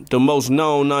The most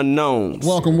known unknowns.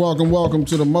 Welcome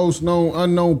to the Most Known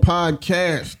Unknown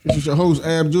podcast. This is your host,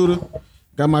 Ab Judah.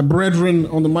 Got my brethren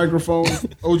on the microphone,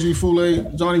 OG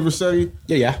Fule, Johnny Rossetti.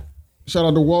 Yeah. Shout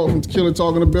out to Walt from Tequila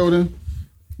Talk in the building.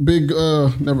 Big,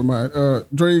 never mind.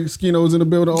 Dre Skino's in the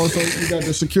building also. We got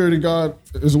the security guard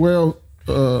as well,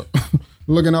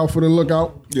 looking out for the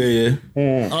lookout. Yeah.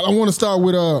 I want to start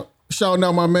with shouting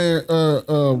out my man,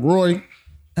 Roy.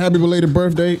 Happy belated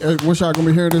birthday. Wish y'all gonna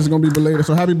be hearing this is gonna be belated.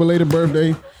 So happy belated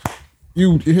birthday.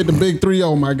 You hit the big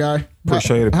 3-0, my guy.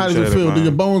 Appreciate it. How does it feel? Man. Do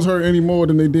your bones hurt any more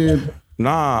than they did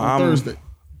on Thursday?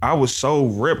 I was so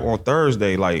ripped on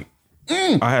Thursday. Like,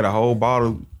 I had a whole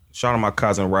bottle. Shout out my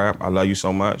cousin Rap. I love you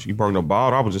so much. You brought the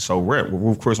bottle. I was just so ripped. With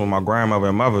Ruth Chris with my grandmother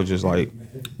and mother, just like,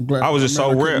 I was just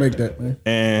so ripped. Make that,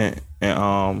 man.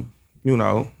 And you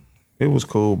know, it was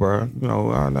cool, bro. You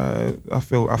know, I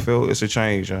feel it's a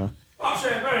change,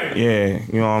 Yeah,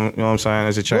 you know what I'm saying?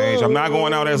 It's a change. Whoa, I'm not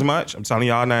going out as much. I'm telling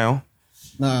y'all now.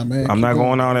 Nah, man. I'm not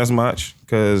going out as much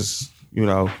because, you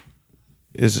know,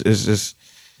 it's just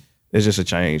a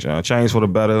change. A change for the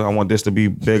better. I want this to be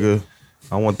bigger.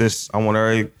 I want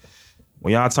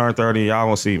when y'all turn 30, y'all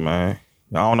gonna see, man.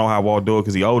 I don't know how Walt do it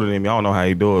because he older than me. I don't know how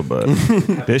he do it, but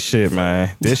this shit, man,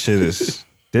 this shit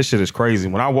is crazy.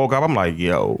 When I woke up, I'm like,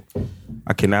 yo,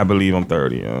 I cannot believe I'm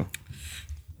 30, yo.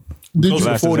 Did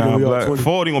you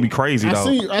 40 gonna be crazy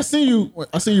though. I see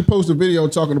you post a video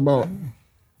talking about,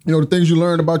 you know, the things you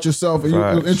learned about yourself and you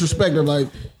introspective, like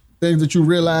things that you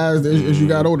realized as you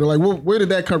got older. Like, where did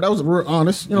that come? That was real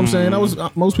honest. You know what I'm saying? That was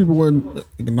most people wouldn't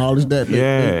acknowledge that.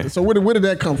 Yeah. So where did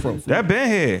that come from? That been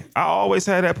here. I always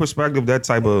had that perspective, that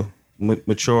type of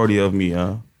maturity of me.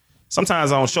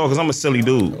 Sometimes I don't show because I'm a silly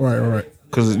dude. Right.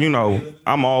 Because, you know,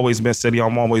 I'm always been silly.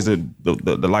 I'm always the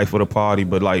life of the party.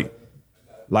 But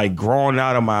like growing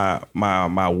out of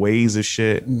my ways of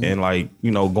shit and like, you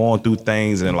know, going through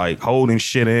things and like holding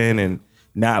shit in and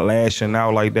not lashing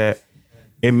out like that,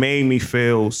 it made me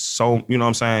feel so, you know what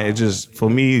I'm saying? It just, for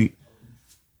me,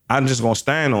 I'm just gonna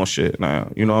stand on shit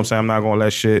now. You know what I'm saying? I'm not gonna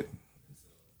let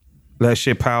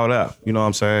shit pile up. You know what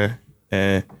I'm saying?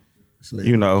 And,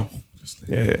 you know,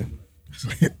 yeah.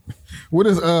 What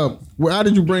is, how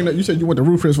did you bring that? You said you went to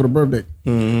Ruth Chris for the birthday.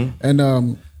 Mm-hmm.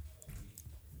 And,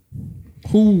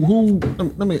 who?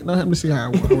 Let me see how I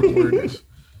want to word this.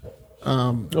 I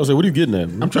was like, what are you getting at?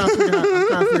 I'm trying to figure out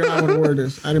how I want to word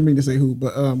this. I didn't mean to say who,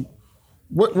 but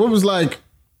what was like?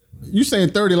 You saying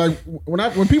 30? Like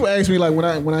when people ask me like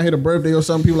when I hit a birthday or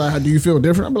something, people like, do you feel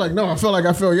different? I'm like, no, I felt like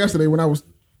I felt yesterday when I was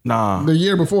the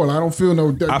year before. Like, I don't feel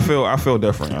no different. I feel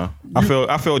different.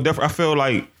 I feel different. I feel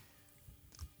like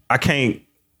I can't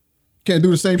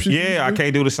do the same shit. Yeah, I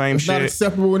can't do the same it's shit. It's not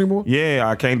acceptable anymore. Yeah,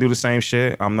 I can't do the same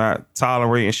shit. I'm not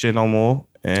tolerating shit no more.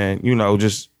 And you know,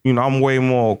 I'm way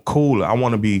more cooler.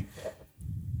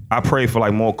 I pray for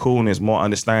like more coolness, more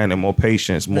understanding, more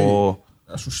patience, more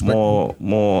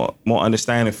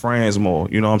understanding friends more.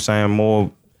 You know what I'm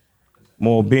saying?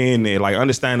 More being there, like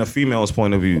understand the female's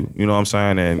point of view. You know what I'm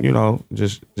saying? And you know,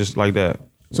 just like that.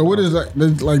 So what is that?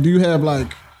 Like, do you have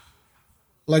like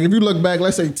if you look back,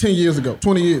 let's say 10 years ago,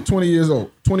 20 years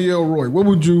old, 20-year-old Roy, what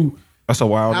would you? That's a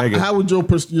wild nigga. How would your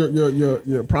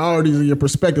priorities and your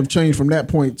perspective change from that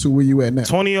point to where you at now?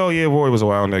 20-year-old Roy was a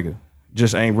wild nigga.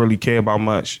 Just ain't really care about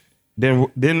much.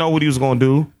 Didn't know what he was gonna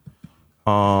do.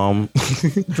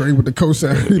 Dre with the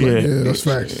cosign. Yeah, that's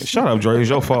facts. Shut up, Dre. It's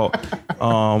your fault.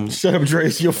 Shut up, Dre.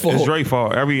 It's your fault. It's Dre's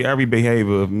fault. Every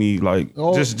behavior of me, like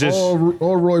all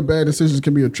Roy bad decisions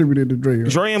can be attributed to Dre.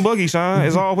 Right? Dre and Boogie, son.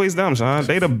 It's always them, son.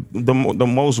 They the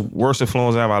most worst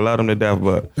influence ever. I love them to death,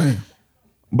 but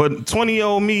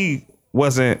 20-year-old me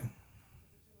wasn't.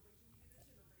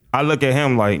 I look at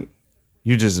him like,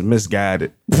 you just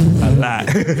misguided a lot.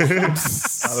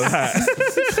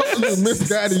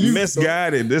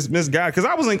 Misguided. This misguided. Because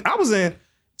I was in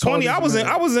 20. I was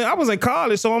in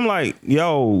college. So I'm like,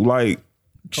 yo, like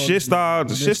shit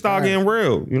started getting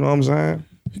real. You know what I'm saying?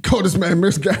 You called this man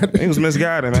misguided. He was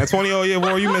misguided, man. 20-year-old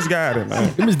boy, you misguided,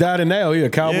 man. He misguided now. He a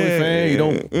Cowboy fan. He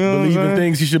don't believe in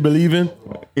things he should believe in.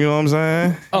 You know what I'm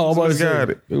saying? Oh, I'm about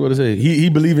to say. He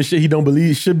believe in shit he don't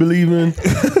believe, should believe in.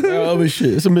 Other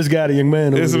shit. It's a misguided young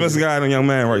man. It's a misguided young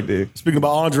man right there. Speaking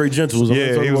about Andre Gentles.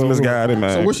 Yeah, he was misguided,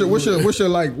 man. So what's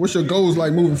your goals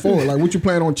like moving forward? Like, what you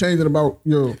plan on changing about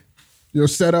your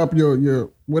setup, your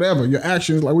whatever, your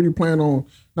actions? Like, what you plan on?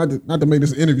 Not to make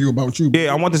this interview about you.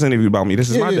 Yeah, I want this interview about me. This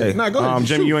is my day. Nah, go ahead.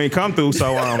 Jimmy, you ain't come through,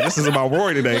 so this is about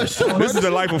Roy today. This is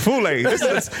the life of Fule. This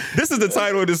is the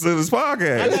title of this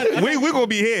podcast. We're gonna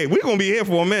be here. We're gonna be here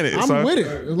for a minute. I'm with it.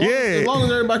 As long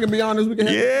as everybody can be honest, we can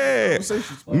have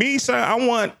conversations. Me, sir, I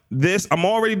want this. I'm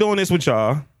already doing this with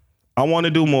y'all. I want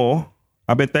to do more.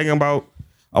 I've been thinking about.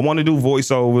 I want to do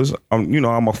voiceovers.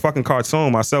 I'm a fucking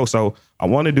cartoon myself, so I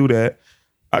want to do that.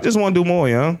 I just want to do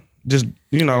more, Just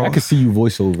I can see you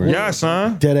voiceover. Yeah,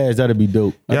 son. Dead ass, that'd be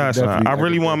dope. Yeah, son. I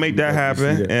really want to make that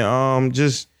happen, and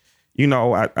just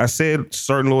I said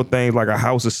certain little things like a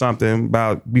house or something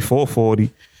about before 40,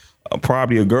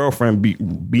 probably a girlfriend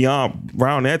beyond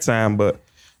around that time, but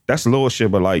that's little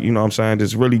shit. But like, you know what I'm saying,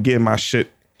 just really getting my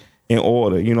shit in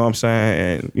order. You know what I'm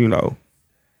saying, and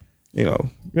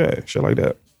yeah, shit like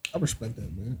that. I respect that,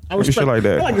 man. Shit like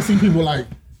that. I like to see people like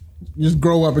just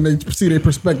grow up and they see their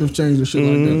perspective change and shit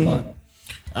like that. Like,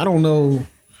 I don't know.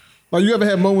 Like, you ever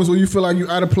had moments where you feel like you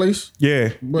out of place?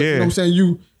 Yeah, But you know what I'm saying?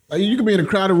 You could be in a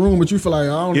crowded room, but you feel like, I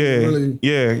don't really.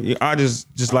 Yeah. I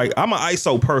just like, I'm an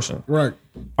ISO person. Right.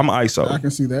 I'm an ISO. I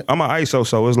can see that. I'm an ISO,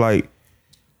 so it's like,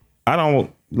 I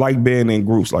don't like being in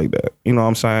groups like that. You know what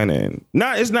I'm saying? And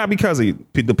it's not because of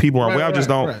the people I'm with.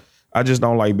 I just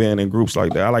don't like being in groups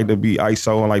like that. I like to be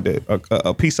ISO and like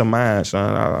a peace of mind,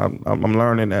 son. I'm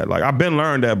learning that. Like, I've been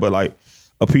learning that, but like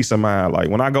a peace of mind. Like,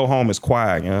 when I go home, it's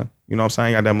quiet, You know what I'm saying? I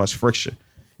ain't got that much friction.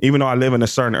 Even though I live in a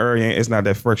certain area, it's not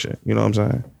that friction. You know what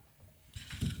I'm saying?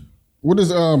 What is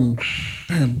damn?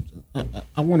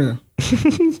 I want to.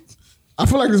 I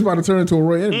feel like this is about to turn into a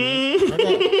Roy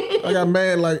interview. I got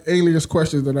mad like alias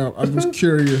questions that I'm just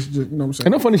curious. Just, you know what I'm saying?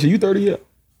 And no funny shit. You 30 yet?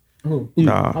 Who?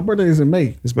 Nah. My birthday is in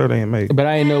May. His birthday in May. But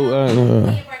I ain't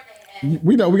know.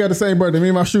 We know we got the same birthday. Me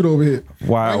and my shoot over here.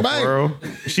 Wow, Bang, bang. girl.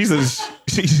 She's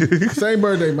Same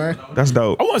birthday, man. That's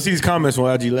dope. I want to see these comments on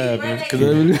IG Live, man.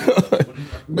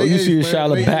 Because you see a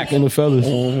shot of back in the fellas.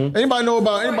 Anybody know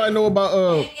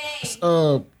about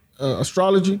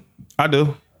astrology? I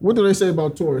do. What do they say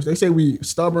about Taurus? They say we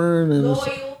stubborn and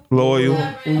Loyal.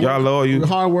 Y'all loyal. we're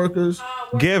hard workers.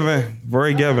 Giving.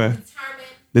 Very giving.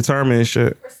 Determined and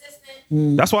shit.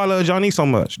 That's why I love Johnny so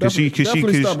much.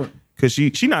 Definitely stubborn. Cause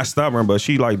she not stubborn, but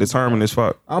she like determined as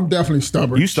fuck. I'm definitely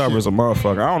stubborn. You stubborn as a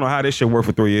motherfucker. I don't know how this shit worked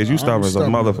for 3 years. You stubborn as a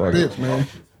motherfucker. Bitch, man.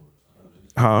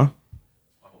 Huh?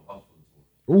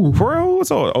 Ooh. For real?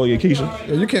 What's all? Oh yeah, Keisha.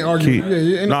 Yeah, you can't argue.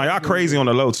 Yeah, Nah, y'all crazy on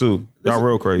the low too. Y'all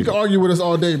real You crazy. can argue with us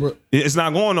all day, but It's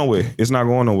not going nowhere. It's not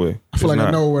going nowhere. I feel like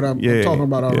I know what I'm talking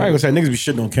about I already. ain't gonna say niggas be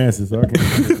shitting on cancer, so I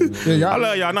can't. Yeah, I y'all,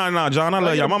 love y'all. Nah, John. I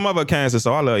love y'all. My mother cancer,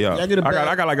 so I love y'all. Y'all get a bad-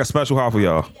 I got like a special heart for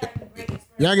y'all.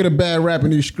 y'all get a bad rap in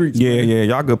these streets. Yeah,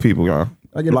 y'all good people, y'all.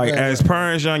 I get a Like, bad as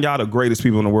parents, young, y'all the greatest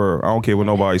people in the world. I don't care what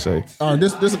nobody say. All right,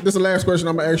 this is the last question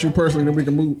I'm gonna ask you personally, then we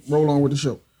can roll on with the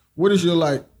show. What is your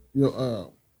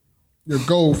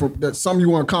goal for that? Something you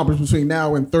want to accomplish between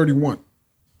now and 31?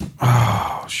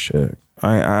 Oh shit,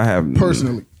 I have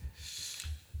Personally,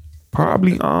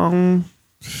 probably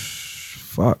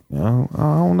fuck, I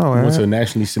don't know. What's a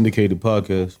nationally syndicated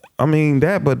podcast? I mean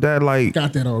that, but that like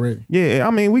got that already. yeah.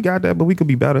 I mean we got that, but we could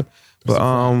be better. But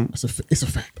It's a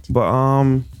fact.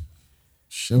 But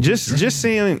just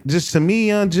seeing, just to me,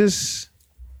 just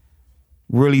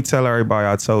really tell everybody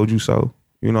I told you so.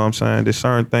 You know what I'm saying? There's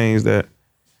certain things that,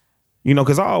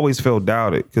 because I always felt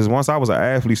doubted. Because once I was an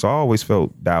athlete, so I always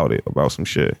felt doubted about some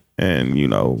shit. And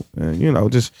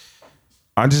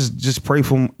I just pray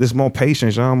for this more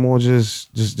patience, more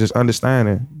just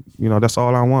understanding. That's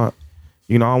all I want.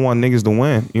 I want niggas to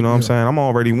win. You know what I'm saying? I'm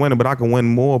already winning, but I can win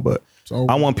more. But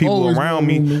I want people around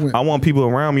me. I want people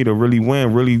around me to really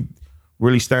win,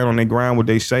 really stand on their ground what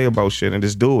they say about shit and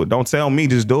just do it. Don't tell me,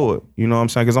 just do it. You know what I'm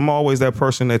saying? Because I'm always that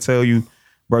person that tell you,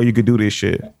 bro, you could do this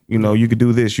shit. You could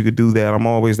do this, you could do that. I'm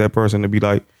always that person to be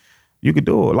like, you could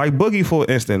do it. Like Boogie, for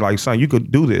instance, like, son, you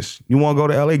could do this. You want to go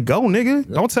to LA? Go, nigga.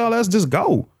 Yep. Don't tell us, just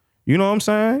go. You know what I'm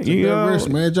saying? Take that risk,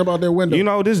 man. Jump out that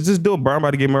window. Just do it. Bro, I'm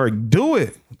about to get married. Do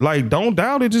it. Like, don't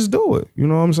doubt it. Just do it. You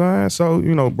know what I'm saying? So,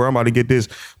 bro, I'm about to get this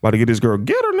girl.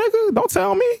 Get her, nigga. Don't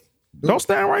tell me. Don't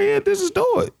stand right here. Just do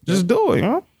it. Just do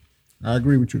it, I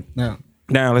agree with you. Now,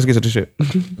 let's get to the shit.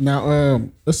 Now,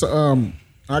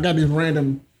 I got these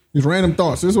random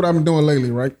thoughts. This is what I've been doing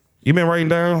lately, right? You been writing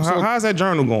down? How's that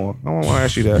journal going? I want to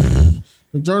ask you that.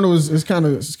 The journal is kind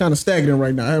of stagnant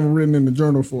right now. I haven't written in the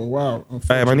journal for a while.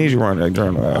 Hey, I need you running that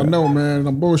journal. I know, man.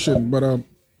 I'm bullshitting, but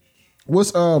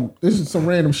this is some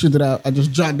random shit that I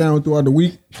just jot down throughout the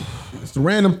week. It's the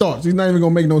random thoughts. These not even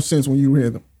gonna make no sense when you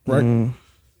hear them, right? Mm.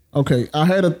 Okay, I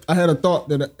had a thought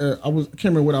that I can't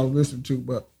remember what I was listening to,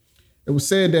 but it was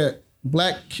said that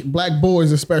black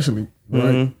boys especially,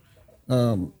 right?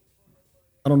 Mm-hmm.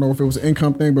 I don't know if it was an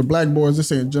income thing, but black boys, just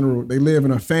say in general, they live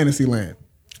in a fantasy land.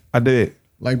 I did.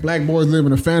 Like black boys live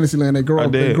in a fantasy land. They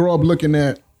grow up looking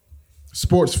at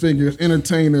sports figures,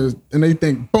 entertainers, and they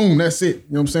think, boom, that's it. You know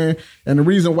what I'm saying? And the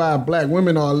reason why black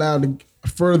women are allowed to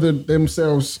further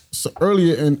themselves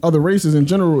earlier in other races in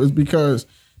general is because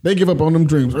they give up on them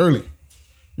dreams early.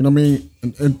 You know what I mean?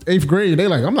 In 8th grade, they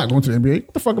like, I'm not going to the NBA.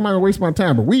 What the fuck am I gonna waste my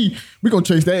time? But we gonna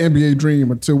chase that NBA dream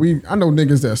until I know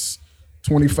niggas that's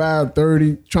 25,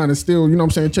 30, trying to still, you know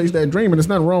what I'm saying, chase that dream. And there's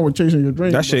nothing wrong with chasing your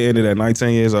dream. That shit ended at 19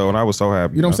 years old, and I was so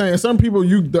happy. You know what I'm saying? Some people,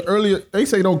 the earlier, they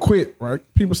say don't quit, right?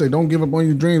 People say don't give up on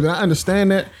your dreams. And I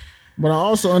understand that, but I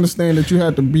also understand that you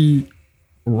have to be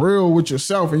real with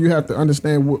yourself and you have to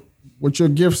understand what your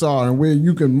gifts are and where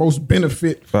you can most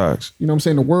benefit. Facts. You know what I'm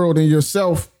saying? The world and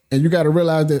yourself. And you got to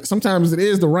realize that sometimes it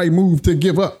is the right move to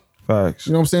give up. Facts.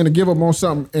 You know what I'm saying? To give up on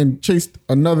something and chase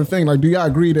another thing. Like, do y'all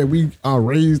agree that we are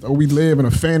raised or we live in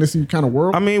a fantasy kind of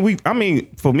world? I mean,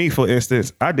 for me, for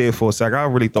instance, I did for a second. I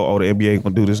really thought, the NBA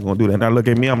gonna do this, gonna do that. And I look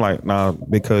at me, I'm like, nah,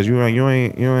 because you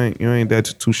ain't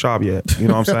that too sharp yet. You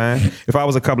know what I'm saying? If I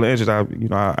was a couple of inches,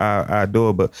 I'd do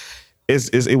it. But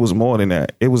it was more than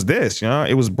that. It was this, you know.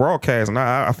 It was broadcasting.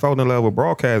 I fell in love with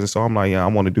broadcasting, so I'm like, yeah, I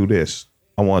want to do this.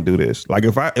 I want to do this. Like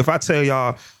if I tell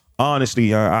y'all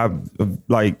honestly, I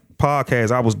like podcasts.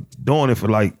 I was doing it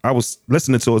I was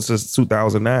listening to it since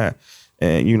 2009,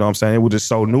 and you know what I'm saying, it was just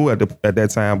so new at that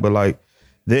time. But like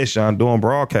this, I'm doing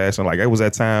broadcasting. Like it was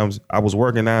at times I was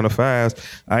working 9 to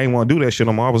 5. I ain't want to do that shit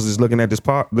no more. I was just looking at this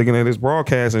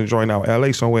broadcast and joining out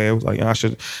LA somewhere. It was like I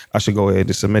should go ahead and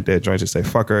just submit that joint and say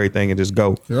fuck everything and just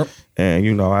go. Yep. And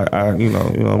you know I you know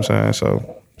what I'm saying.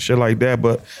 So shit like that,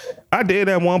 but. I did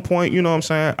at one point, you know what I'm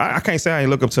saying? I can't say I ain't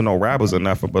look up to no rappers or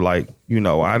nothing, but like, you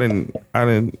know, I didn't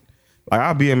like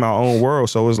I'll be in my own world.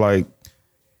 So it's like,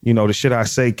 you know, the shit I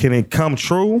say, can it come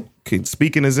true? Can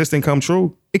speak and exist and come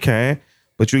true? It can,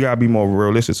 but you gotta be more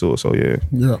realistic to it. So yeah.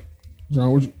 Yeah.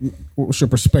 John, what's your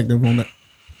perspective on that?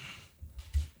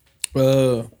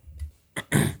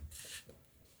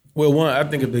 Well, one, I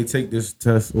think if they take this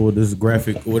test or this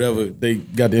graphic or whatever they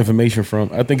got the information from,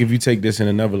 I think if you take this in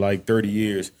another like 30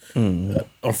 years,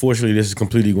 unfortunately, this is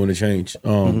completely going to change.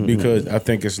 Because I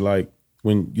think it's like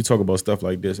when you talk about stuff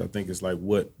like this, I think it's like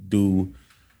I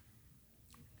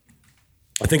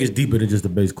think it's deeper than just a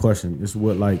base question. It's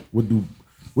what do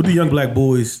young black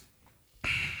boys,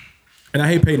 and I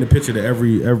hate painting a picture that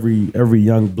every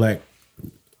young black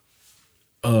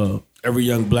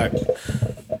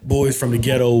boys from the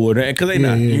ghetto or that, because they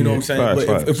not, you know what I'm saying? Facts,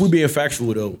 but if we being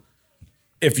factual though,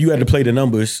 if you had to play the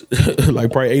numbers, like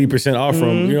probably 80% off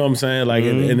from, you know what I'm saying? Like,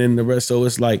 and then the rest, so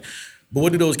it's like, but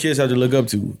what do those kids have to look up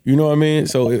to? You know what I mean?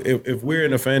 So if we're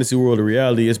in a fantasy world of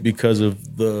reality, it's because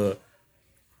of the,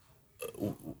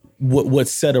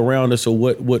 what's set around us or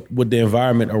what the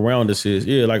environment around us is.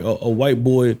 Yeah, like a white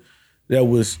boy that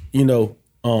was, you know,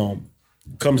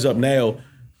 comes up now,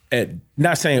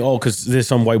 not saying because there's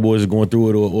some white boys that are going through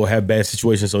it or have bad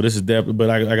situations. So this is definitely, but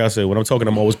like I said, when I'm talking,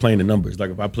 I'm always playing the numbers. Like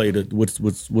if I play what's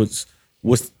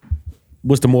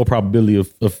the more probability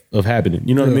of happening?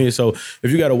 You know what I mean? So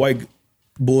if you got a white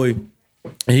boy and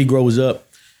he grows up,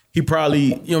 he probably,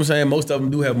 you know what I'm saying, most of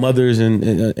them do have mothers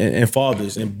and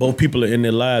fathers, and both people are in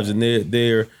their lives, and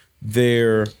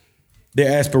their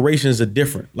aspirations are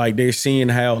different. Like they're seeing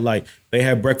how, like, they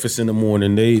have breakfast in the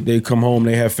morning, they come home,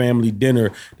 they have family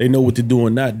dinner, they know what to do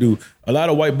and not do. A lot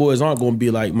of white boys aren't going to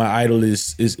be like, my idol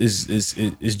is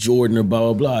Jordan or blah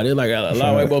blah blah. They're like, a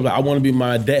lot of white boys like, I want to be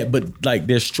my dad, but like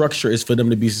their structure is for them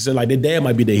to be successful. Like their dad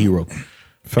might be their hero.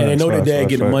 And they know their dad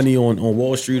getting money on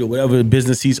Wall Street or whatever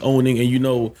business he's owning, and you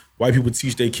know, white people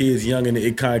teach their kids young, and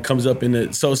it kind of comes up in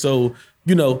the so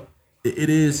you know, it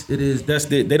is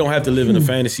they don't have to live in a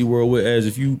fantasy world. Whereas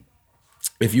if you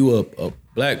a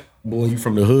black boy, you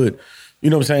from the hood,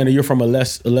 you know what I'm saying, and you're from a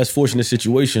less fortunate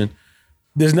situation,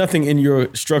 there's nothing in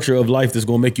your structure of life that's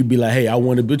gonna make you be like, hey, I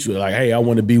want to be like, hey, I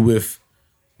want to be with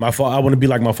my father, I want to be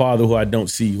like my father who I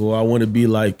don't see, or I want to be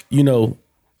like, you know,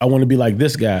 I want to be like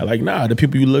this guy. Like, nah, the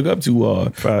people you look up to are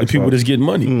the people that's getting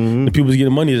money. Mm-hmm. The people that's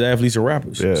getting money is athletes or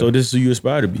rappers. Yeah. So this is who you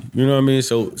aspire to be. You know what I mean?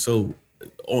 So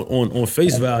on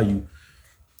face value,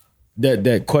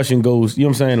 that question goes, you know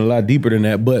what I'm saying, a lot deeper than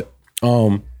that. But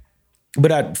for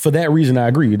that reason, I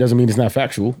agree. It doesn't mean it's not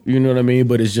factual. You know what I mean?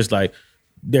 But it's just like,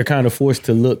 they're kind of forced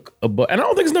to look above. And I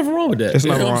don't think there's nothing wrong with that. It's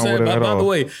nothing wrong with it at all. By the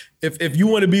way, if you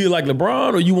want to be like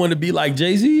LeBron or you want to be like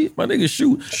Jay-Z, my nigga,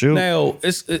 shoot. Now,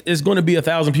 it's going to be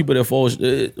 1,000 people that fall,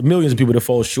 millions of people that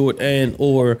fall short,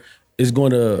 the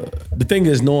thing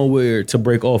is knowing where to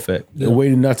break off at and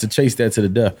waiting not to chase that to the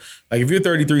death. Like if you're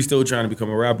 33 still trying to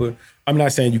become a rapper, I'm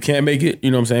not saying you can't make it. You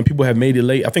know what I'm saying? People have made it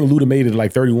late. I think Luda made it at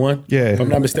like 31. Yeah. If I'm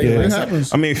not mistaken. Yeah. It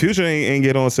happens. I mean, Future ain't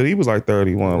get on until he was like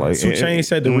 31. Like, so Chainz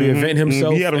had to reinvent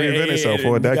himself. He had to reinvent himself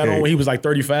for a decade. He got on when he was like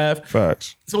 35.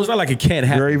 Facts. So it's not like it can't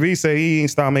happen. Gary Vee said he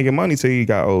ain't stopped making money till he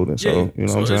got older. So, you know what I'm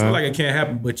saying? It's not like it can't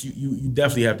happen, but you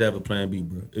definitely have to have a plan B,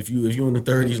 bro. If you in the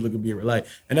 30s looking to be like,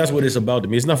 and that's what it's about to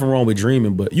me. It's nothing wrong with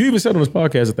dreaming, but you even said on this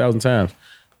podcast 1,000 times,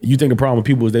 you think the problem with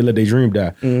people is they let their dream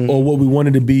die. Or what we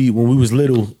wanted to be when we was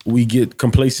little, we get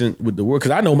complacent with the world.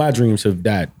 Because I know my dreams have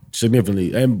died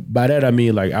significantly. And by that, I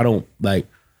mean, like,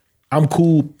 I'm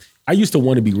cool. I used to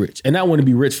want to be rich. And I want to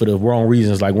be rich for the wrong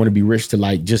reasons. Like, want to be rich to,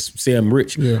 like, just say I'm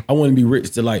rich. Yeah. I want to be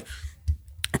rich to, like,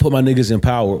 put my niggas in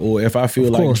power. Or if I feel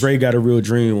like Dre got a real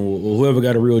dream or whoever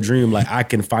got a real dream, like, I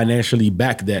can financially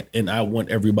back that. And I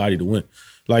want everybody to win.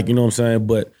 Like, you know what I'm saying?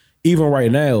 But even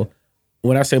right now,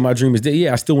 when I say my dream is dead,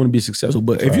 yeah, I still want to be successful.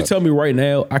 But if you tell me right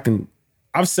now,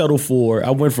 I've settled for,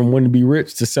 I went from wanting to be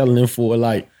rich to settling for,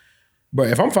 like, bro,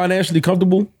 if I'm financially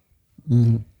comfortable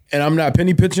and I'm not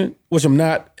penny pitching, which I'm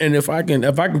not, and if I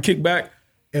can kick back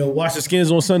and watch the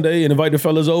Skins on Sunday and invite the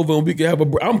fellas over and we can have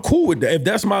I'm cool with that. If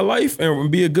that's my life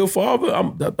and be a good father,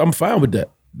 I'm fine with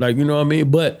that. Like, you know what I mean?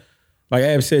 But like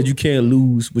Ab said, you can't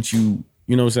lose what you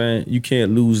know what I'm saying? You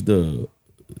can't lose the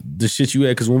shit you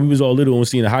had. Because when we was all little and we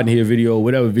seen a Hot in Here video,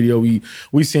 whatever video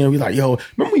we seen, we like, yo,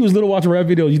 remember when you was little watching rap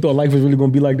videos, you thought life was really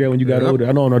gonna be like that when you got older?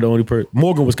 I know I'm not the only person.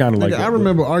 Morgan was kind of like that. I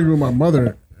remember arguing with my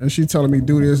mother and she telling me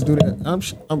do this, do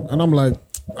that. I'm like,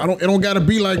 it don't gotta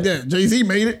be like that. Jay-Z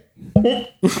made it.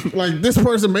 Like, this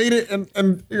person made it,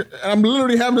 and I'm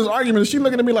literally having this argument and she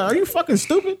looking at me like, are you fucking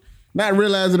stupid? Not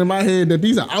realizing in my head that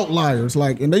these are outliers,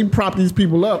 like, and they prop these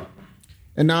people up,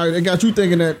 and now they got you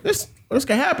thinking that this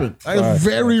can happen. Like, it's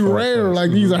very rare. Like,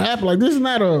 these are happening. Like, this is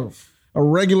not a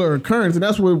regular occurrence, and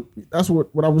that's what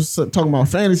I was talking about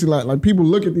fantasy. Like people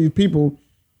look at these people,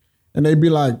 and they be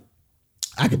like,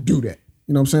 I could do that.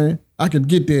 You know what I'm saying? I could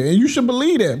get there, and you should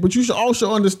believe that, but you should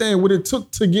also understand what it took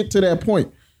to get to that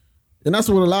point. And that's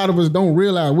what a lot of us don't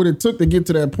realize, what it took to get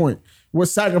to that point. What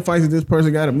sacrifices this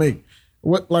person got to make.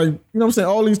 What, like, you know what I'm saying?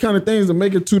 All these kind of things to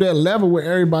make it to that level where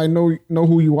everybody know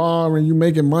who you are and you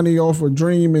making money off a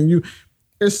dream, and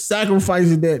it's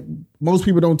sacrifices that most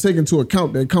people don't take into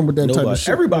account that come with that type of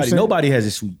shit. Nobody has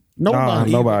it sweet.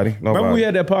 Nobody. Remember we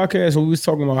had that podcast where we was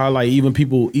talking about how, like, even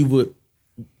people,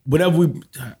 whenever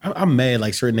I'm mad,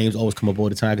 like, certain names always come up all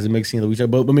the time because it makes sense.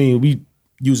 But I mean, we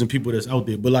using people that's out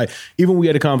there. But like, even we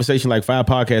had a conversation like 5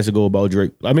 podcasts ago about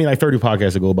Drake. I mean, like 30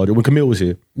 podcasts ago about Drake when Camille was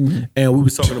here. And we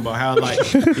was talking about how, like,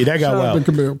 yeah, that got wild.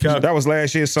 That was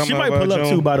last year. She might pull up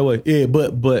too, by the way. Yeah,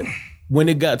 but when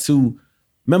it got to,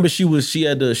 remember she was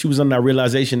under that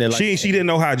realization that, like, she didn't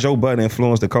know how Joe Budden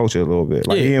influenced the culture a little bit.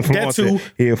 Like, yeah, he influenced that too,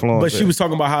 it. He influenced but she was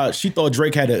talking about how she thought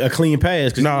Drake had a clean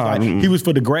past because he was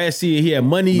for the grassy, he had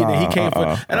money, and he came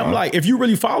for. And I'm like, if you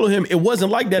really follow him, it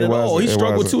wasn't like that at all. He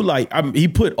struggled too. Like, he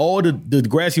put all the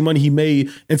grassy money he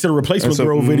made into the Replacement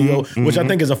Girl video, which I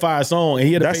think is a fire song, and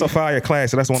he had to a fire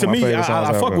classic. That's one of my favorite songs.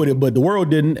 I fuck with it, but the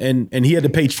world didn't, and he had to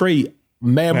pay Trey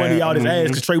mad money out his ass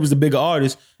because Trey was the bigger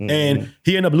artist, and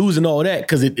he ended up losing all that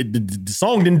because the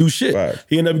song didn't do shit. Right.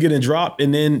 He ended up getting dropped,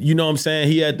 and then, you know what I'm saying,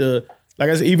 he had to,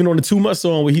 like I said, even on the Too Much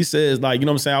song where he says, like, you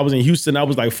know what I'm saying, I was in Houston, I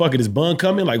was like, fuck it, is Bun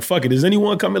coming? Like, fuck it, is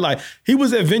anyone coming? Like, he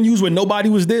was at venues where nobody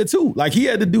was there too. Like, he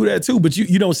had to do that too, but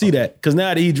you don't see that because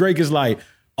now that Drake is like,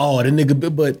 oh, the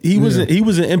nigga, but he was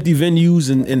in empty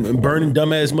venues and burning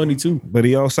dumbass money too. But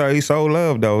he sold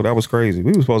love though. That was crazy.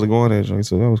 We was supposed to go on that joint,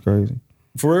 so that was crazy.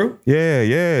 For real?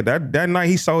 Yeah. That night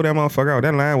he sold that motherfucker out.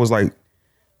 That line was like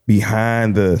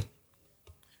behind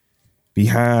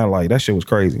like, that shit was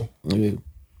crazy. Yeah.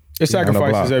 It's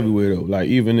sacrifices everywhere though. Like,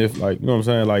 even if, like, you know what I'm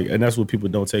saying? Like, and that's what people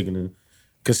don't take into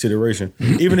consideration.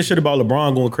 Even the shit about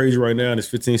LeBron going crazy right now in his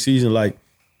 15th season, like,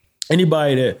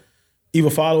 anybody that even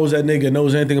follows that nigga,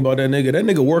 knows anything about that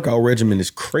nigga workout regimen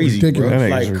is crazy, bro.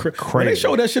 Like, crazy. When they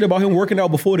showed that shit about him working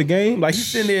out before the game, like, he's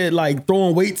sitting there like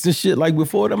throwing weights and shit like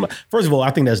before them. First of all,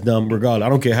 I think that's dumb. Regardless, I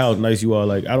don't care how nice you are.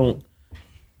 Like, I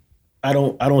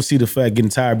don't see the fact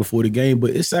getting tired before the game,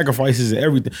 but it sacrifices and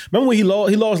everything. Remember when he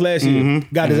lost last year,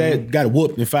 got his ass got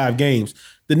whooped in 5 games.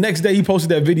 The next day he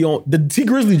posted that video on the T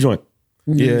Grizzly joint.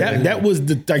 Yeah, that was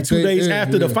like 2 days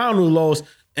after the final loss.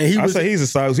 And he he's a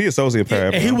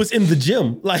sociopath. And he was in the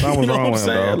gym. Like, you know what I'm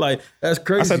saying? Like, that's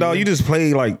crazy. I said, dog, you just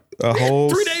played like a whole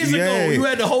 3 days ago. You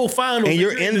had the whole final. And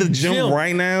you're in the gym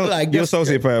right now. Like, you're a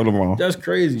sociopath, LeBron. That's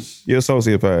crazy. You're a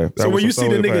sociopath. So when you see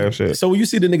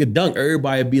the nigga dunk,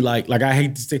 everybody be like I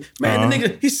hate to say, man, the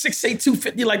nigga, he's 6'8",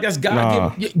 250. Like, that's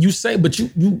God. You say, but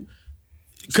you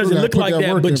because it looked like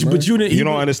that, but you didn't. You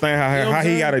don't understand how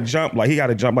he got to jump. Like, he got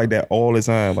to jump like that all the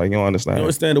time. Like, you don't understand. You don't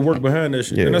understand the work behind that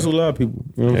shit. Yeah. And that's what a lot of people.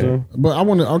 You know what I'm saying? But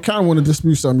I kind of want to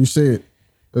dispute something you said.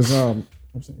 Cause I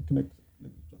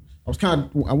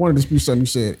want to dispute something you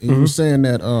said. And you were saying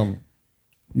that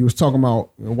you was talking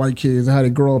about white kids and how they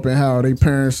grow up and how their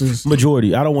parents is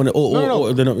majority. I don't want to.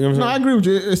 No, I agree with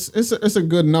you. It's a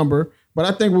good number, but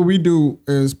I think what we do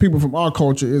is people from our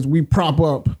culture is we prop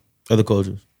up other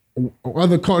cultures.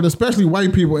 other cultures, especially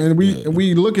white people, and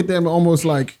we look at them almost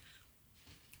like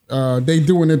they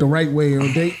doing it the right way, or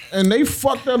they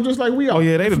fucked up just like we are. Oh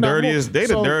yeah, they the if not dirtiest. more. They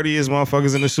the dirtiest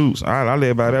motherfuckers in the suits. I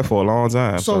lived by that for a long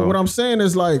time. So what I'm saying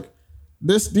is like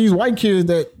these white kids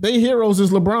that they heroes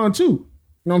is LeBron too. You know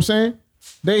what I'm saying?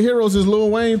 They heroes is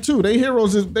Lil Wayne too. They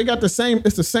heroes is they got the same.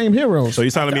 It's the same heroes. So you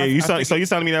telling me you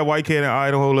telling me that white kid in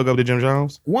Idaho look up to Jim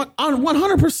Jones?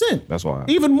 100%. That's why.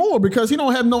 Even more because he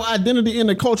don't have no identity in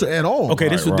the culture at all.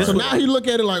 Okay, so now he look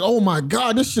at it like, oh my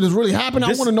God, this shit is really happening.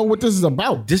 I want to know what this is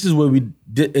about. This is where we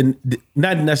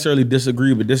not necessarily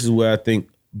disagree, but this is where I think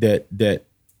that the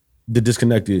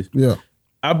disconnect is. Yeah,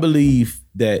 I believe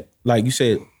that, like you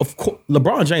said, of course,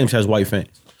 LeBron James has white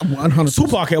fans. 100%.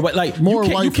 Tupac had like More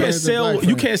you white can't fans than sell black you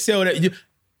fans. can't sell that.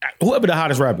 Whoever the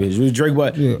hottest rapper is, Drake,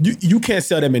 but you can't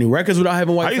sell that many records without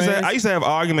having white fans. I used to have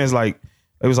arguments like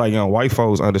it was like, white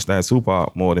folks understand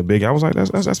Tupac more than Biggie. I was like,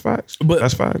 that's facts. But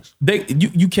that's facts.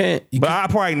 You can't. But I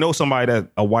probably know somebody that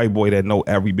a white boy that know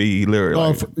every Biggie lyric.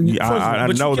 I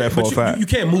know that for a fact. You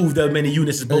can't move that many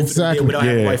units as both Exactly. without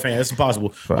having white fans. That's impossible.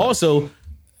 Fact. Also,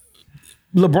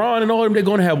 LeBron and all of them, they're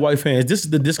going to have white fans. This is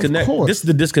the disconnect. This is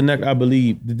the disconnect, I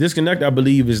believe. The disconnect, I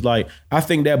believe, is like, I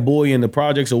think that boy in the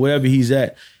projects or wherever he's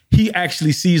at, he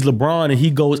actually sees LeBron and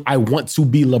he goes, I want to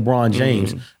be LeBron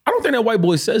James. I don't think that white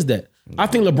boy says that. I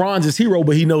think LeBron's his hero,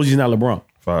 but he knows he's not LeBron.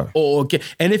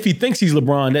 And if he thinks he's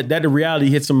LeBron, that the reality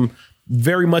hits him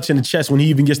very much in the chest when he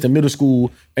even gets to middle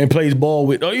school and plays ball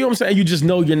with, you know what I'm saying? You just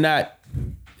know you're not.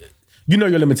 You know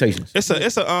your limitations. It's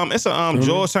a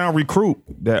Georgetown recruit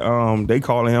that they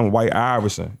call him White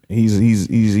Iverson. He's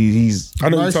I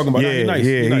know you're talking about. Yeah,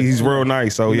 he's real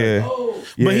nice. So yeah.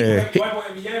 But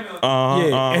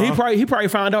and he probably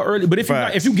found out early. But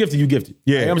if you gifted, you gifted.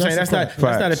 Yeah, you know what I'm saying that's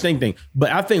not a thing.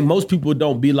 But I think most people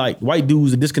don't be like white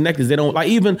dudes, the disconnectors. They don't like,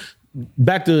 even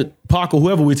back to Pac or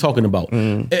whoever we're talking about.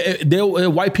 There were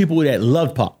white people that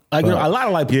loved Pac. Like, a lot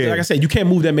of white people, like I said, you can't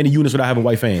move that many units without having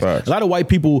white fans. A lot of white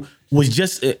people was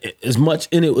just as much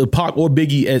in it with Pac or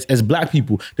Biggie as black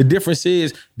people. The difference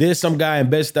is there's some guy in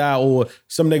Bed-Stuy or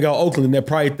some nigga in Oakland that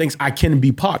probably thinks I can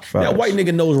be Pac. That white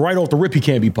nigga knows right off the rip he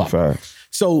can't be Pac.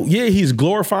 So yeah, he's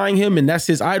glorifying him and that's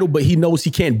his idol, but he knows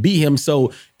he can't be him.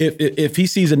 So if he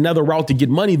sees another route to get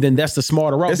money, then that's the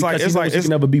smarter route. It's can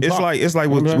never be Pac. It's like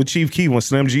with Chief Keef when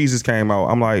Slim Jesus came out.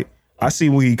 I'm like, I see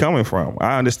where he coming from.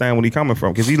 I understand where he coming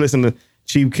from because he listened to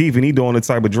Chief Keef and he doing the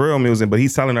type of drill music, but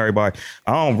he's telling everybody,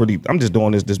 I'm just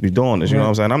doing this, just be doing this. You know what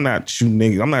I'm saying? I'm not shooting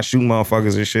niggas. I'm not shooting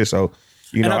motherfuckers and shit. So,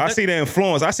 I see the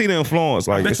influence.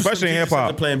 like especially in hip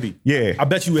hop. Plan B. Yeah, I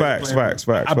bet you. Facts.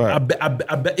 I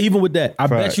bet even with that, I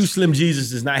bet you Slim Jesus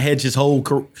does not hedge his whole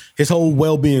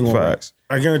well-being on facts.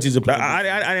 I guarantee it's a plan. I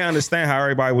didn't understand how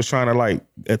everybody was trying to like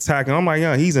attack him. I'm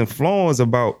like, he's influenced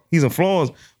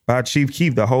by Chief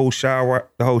Keef, the whole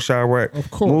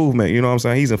Chirac movement. You know what I'm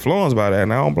saying? He's influenced by that,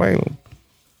 and I don't blame him.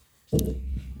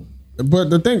 But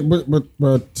the thing,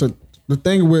 the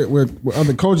thing with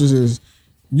other coaches is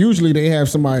usually they have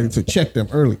somebody to check them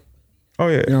early. Oh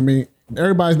yeah, you know what I mean.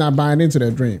 Everybody's not buying into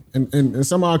that dream, and in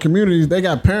some of our communities, they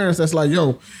got parents that's like,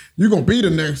 "Yo, you gonna be the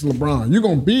next LeBron. You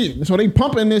gonna be it." So they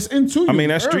pumping this into you. I mean,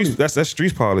 that's early. streets. That's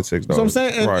street politics, though. So I'm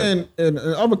saying, and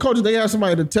other coaches, they have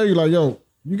somebody to tell you like, "Yo,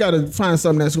 you got to find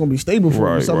something that's going to be stable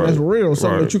for you, something that's real,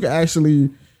 something that you can actually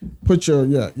put your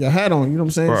hat on." You know what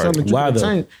I'm saying? Something that you can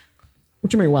attain.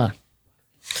 What you mean? Why?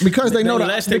 Because they know that.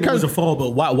 Last statement was a fall,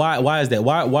 but why is that?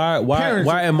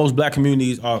 Why in most black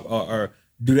communities are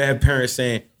do they have parents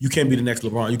saying you can't be the next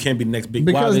LeBron, you can't be the next big?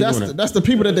 Because that's the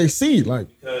people that they see. Like,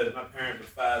 because my parents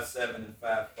were 5'7" and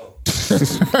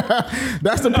 5'4".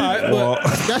 That's the people.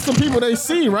 That's the people they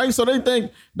see, right? So they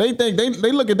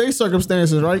look at their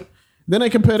circumstances, right? Then they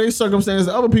compare their circumstances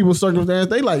to other people's circumstances.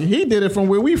 They like, he did it from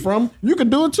where we from. You can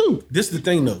do it too. This is the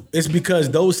thing, though. It's because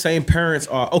those same parents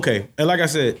are okay. And like I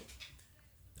said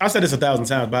this 1,000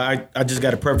 times, but I just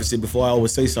got to preface it before I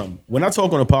always say something. When I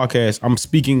talk on a podcast, I'm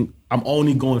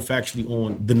only going factually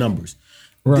on the numbers.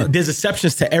 Right. There's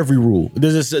exceptions to every rule.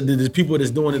 There's people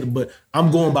that's doing it, but I'm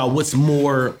going by what's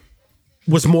more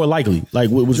likely,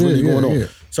 like what's really going on.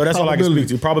 So that's all I can speak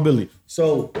to. Probability.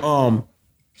 So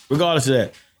regardless of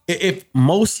that, if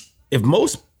most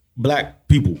black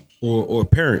people or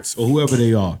parents or whoever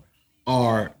they are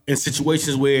in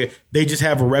situations where they just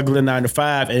have a regular 9 to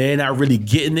 5 and they're not really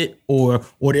getting it, or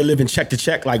they're living check to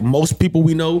check like most people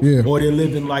we know, or they're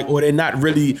living like, or they're not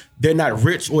rich,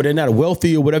 or they're not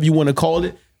wealthy, or whatever you want to call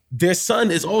it, their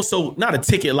son is also not a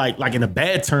ticket like in a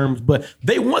bad terms, but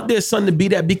they want their son to be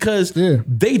that because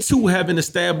they too haven't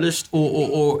established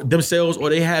or themselves, or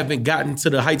they haven't gotten to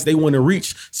the heights they want to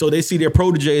reach. So they see their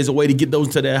protege as a way to get those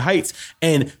to their heights,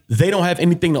 and they don't have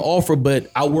anything to offer.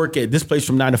 But I work at this place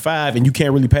from 9 to 5, and you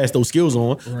can't really pass those skills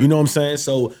on. Right. You know what I'm saying?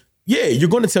 So yeah, you're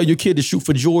going to tell your kid to shoot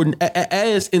for Jordan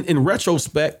as in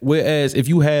retrospect. Whereas if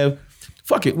you have,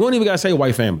 fuck it, we don't even gotta say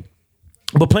white family.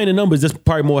 But playing the numbers, this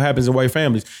probably more happens in white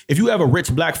families. If you have a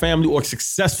rich black family or a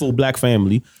successful black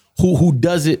family who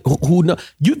does it,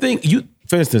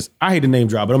 for instance, I hate to name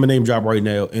drop, but I'm a name drop right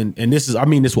now, and this is, I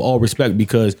mean this with all respect,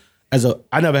 because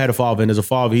I never had a father, and as a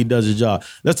father, he does his job.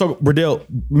 Let's talk Riddell,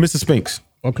 Mr. Spinks.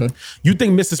 Okay. You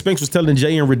think Mr. Spinks was telling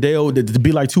Jay and Riddell to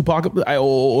be like Tupac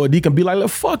or he can be like,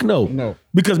 fuck no. No.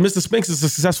 Because Mr. Spinks is a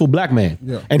successful black man.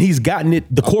 Yeah. And he's gotten it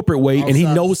the corporate way, and he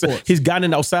knows he's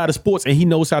gotten it outside of sports, and he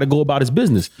knows how to go about his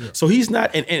business. Yeah. So he's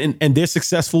not, and they're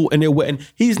successful, and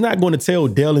he's not going to tell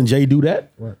Dell and Jay do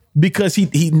that. Right. Because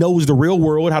he knows the real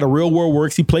world, how the real world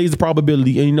works. He plays the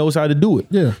probability, and he knows how to do it.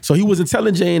 Yeah. So he wasn't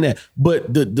telling Jay that.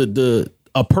 But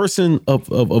a person of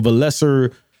a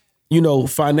lesser,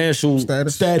 financial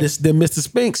status than Mr.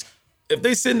 Spinks, if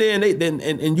they sit there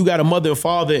and you got a mother and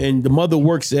father, and the mother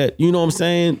works at, you know what I'm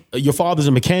saying, your father's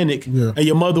a mechanic, and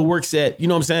your mother works at, you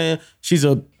know what I'm saying, she's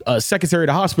a secretary at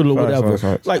the hospital or whatever.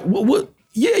 Right. Like what?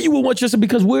 Yeah, you would want your son,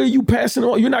 because where are you passing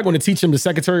on? You're not going to teach him the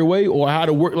secretary way or how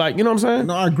to work, like, you know what I'm saying?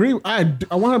 No, I agree. I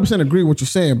 100% agree with what you're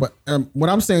saying, but what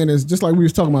I'm saying is, just like we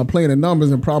was talking about playing the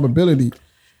numbers and probability,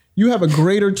 you have a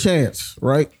greater chance,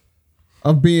 right,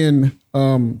 of being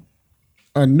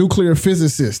a nuclear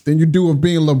physicist than you do of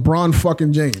being LeBron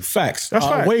fucking James. Facts. That's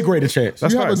facts. Way greater chance.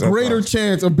 You have a greater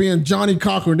chance of being Johnny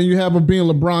Cochran than you have of being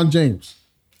LeBron James.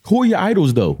 Who are your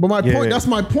idols, though? But my point, that's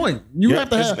my point. You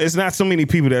have to have. It's not so many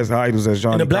people that's idols as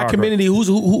Johnny. In the black Cochran. community, whose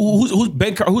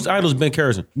idol is Ben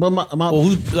Carson? But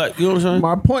who's, like, you know what I'm saying?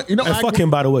 My point, fuck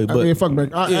him, by the way. But I mean, fuck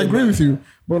Ben. I agree with you.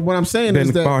 But what I'm saying is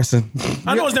that Ben Carson.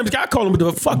 I know his name. I call him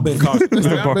the fuck Ben Carson.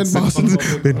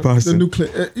 Ben Carson. The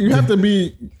nuclear. You have to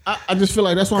be. I just feel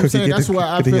like that's what I'm saying. That's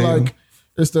why I feel like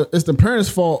it's the parents'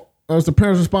 fault. It's the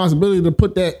parents' responsibility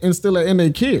to instill that in their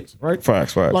kids, right?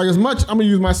 Facts. Like, as much, I'm gonna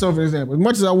use myself as an example. As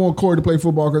much as I want Corey to play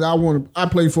football, because I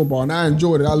played football and I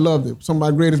enjoyed it. I loved it. Some of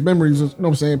my greatest memories is,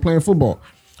 playing football.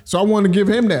 So I wanted to give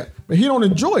him that, but he don't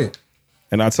enjoy it.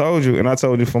 And I told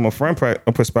you from a friend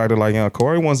perspective, like,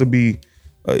 Corey wants to be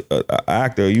an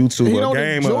actor, a YouTuber, a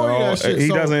gamer. He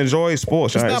doesn't enjoy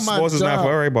sports. Sports is not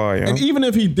for everybody. And even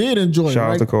if he did enjoy it,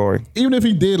 shout out to Corey. Even if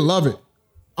he did love it,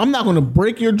 I'm not going to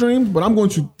break your dreams, but I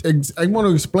want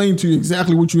to explain to you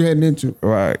exactly what you're heading into.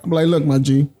 Right. I'm like, look, my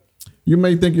G, you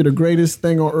may think you're the greatest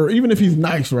thing on earth, even if he's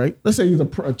nice, right? Let's say he's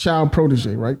a child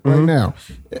protege, right? Mm-hmm. Right now.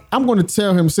 I'm going to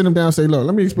tell him, sit him down and say, look,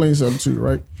 let me explain something to you,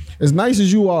 right? As nice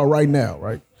as you are right now,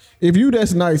 right? If you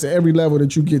that's nice at every level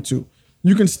that you get to,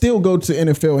 you can still go to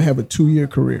NFL and have a 2-year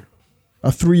career, a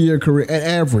 3-year career at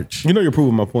average. You know you're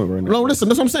proving my point right now. No, listen,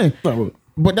 that's what I'm saying. No,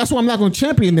 but that's why I'm not going to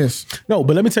champion this. No,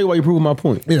 but let me tell you why you're proving my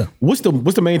point. Yeah. What's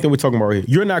the main thing we're talking about right here?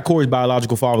 You're not Corey's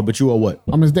biological father, but you are what?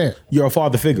 I'm his dad. You're a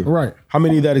father figure. Right. How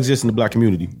many of that exists in the black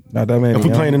community? Not that many. If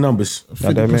we're playing the numbers.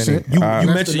 Not that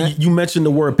many. You mentioned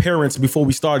the word parents before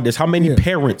we started this. How many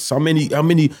parents? How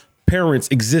many parents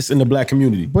exist in the black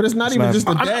community? But it's not even just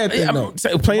the dad thing, though.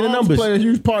 Playing the numbers play a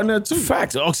huge part in that too.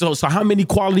 Facts. So how many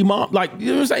quality mom? Like, you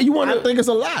know what I'm saying? I think it's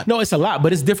a lot. No, it's a lot,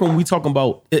 but it's different when we talk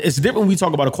about. It's different when we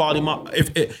talk about a quality mom.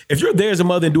 If you're there as a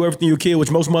mother and do everything your kid,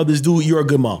 which most mothers do, you're a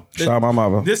good mom. Shout out my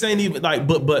mother. This ain't even like.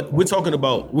 But we're talking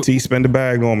about. T spend the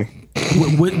bag on me.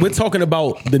 We're talking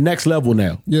about the next level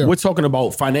now. Yeah. We're talking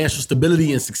about financial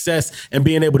stability and success and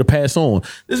being able to pass on.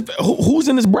 Who's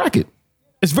in this bracket?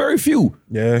 It's very few.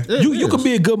 Yeah. You could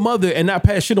be a good mother and not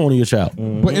pass shit on to your child.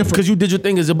 Because you did your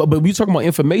thing. But we talking about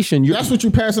information. That's what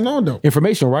you're passing on, though.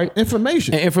 Information, right?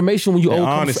 Information. And information when you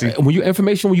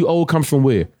old comes from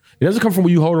where? It doesn't come from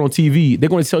when you hold it on TV.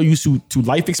 They're going to tell you to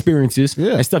life experiences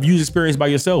and stuff you've experienced by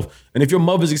yourself. And if your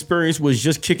mother's experience was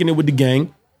just kicking it with the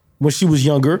gang when she was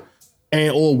younger,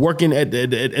 or working at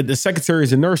the secretary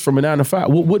as a nurse from a 9 to 5,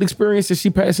 what experience is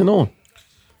she passing on?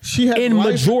 She had in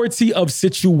majority of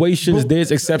situations,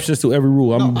 there's exceptions to every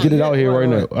rule. I'm gonna get it out here right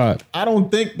now. All right. I don't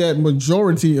think that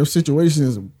majority of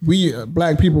situations, we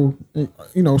black people, you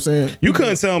know what I'm saying? You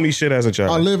couldn't tell me shit as a child.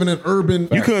 I live in an urban.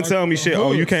 You couldn't tell me shit.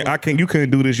 Oh, you can't. You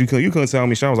couldn't do this. You couldn't tell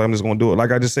me shit. I was like, I'm just gonna do it.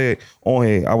 Like I just said on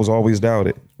here, I was always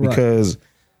doubted because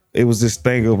it was this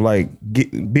thing of like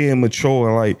being mature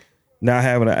and like not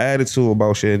having an attitude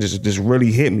about shit. Just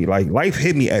really hit me. Like life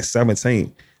hit me at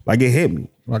 17. Like it hit me.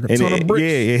 Like a ton of bricks.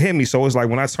 Yeah, it hit me. So it's like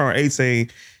when I turned 18,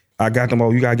 I got them.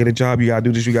 Oh, you gotta get a job. You gotta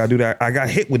do this. You gotta do that. I got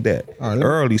hit with that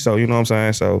early. So you know what I'm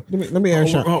saying. So let me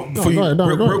ask you.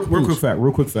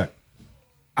 Real quick fact.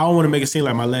 I don't want to make it seem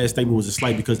like my last statement was a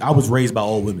slight because I was raised by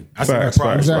all women. I said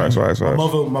facts.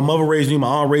 My mother raised me. My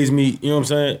aunt raised me. You know what I'm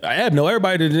saying? I have no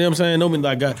everybody. You know what I'm saying? Know me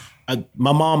like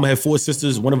my mom had 4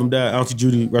 sisters. One of them died. Auntie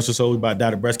Judy, rest her soul, died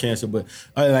of breast cancer. But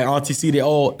like Auntie C, they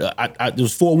all. There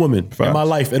was 4 women in my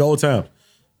life at all times.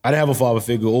 I didn't have a father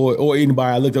figure or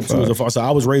anybody I looked up to as a father. So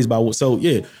I was raised by. So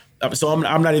yeah. So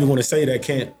I'm not even going to say that.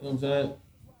 Can't. You know what I'm saying?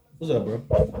 What's up,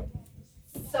 bro?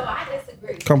 So I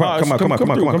disagree. Come on. Okay.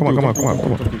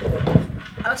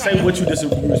 Say what you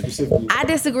disagree with specifically. I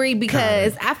disagree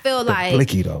because I feel like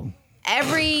Blicky though.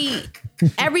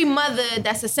 every mother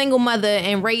that's a single mother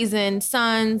and raising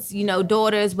sons,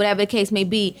 daughters, whatever the case may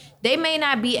be, they may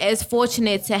not be as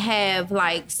fortunate to have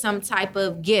like some type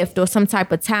of gift or some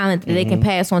type of talent that they can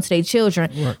pass on to their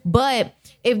children. Right. But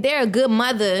if they're a good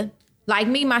mother, like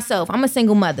me myself, I'm a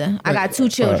single mother. I got 2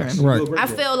 children. Right. I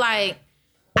feel like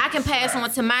I can pass on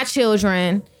to my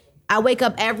children. I wake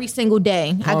up every single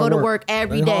day. I go to work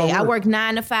every day. I work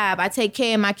 9 to 5. I take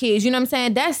care of my kids. You know what I'm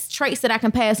saying? That's traits that I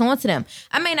can pass on to them.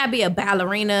 I may not be a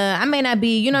ballerina. I may not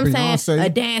be, you know what I'm saying, a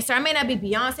dancer. I may not be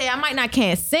Beyonce. I might not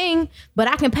can't sing, but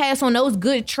I can pass on those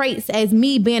good traits as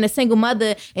me being a single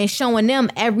mother and showing them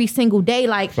every single day.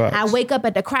 Like I wake up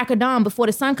at the crack of dawn before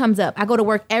the sun comes up. I go to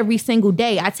work every single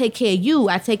day. I take care of you.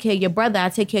 I take care of your brother. I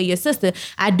take care of your sister.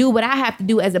 I do what I have to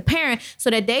do as a parent so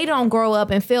that they don't grow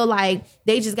up and feel like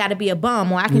they just got to be a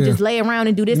bum or I can just lay around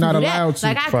and do this and do that.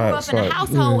 Like I grew up in a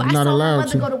household. I saw my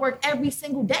mother go to work every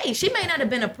single day. She may not have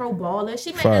been a pro baller.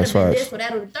 She may not have been this or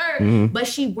that or the third, but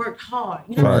she worked hard.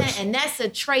 You know what I'm saying? And that's a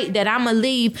trait that I'm going to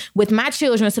leave with my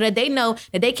children so that they know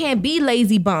that they can't be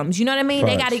lazy bums. You know what I mean?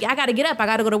 I got to get up. I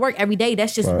got to go to work every day.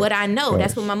 That's just what I know.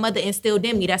 That's what my mother instilled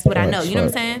in me. That's what I know. You know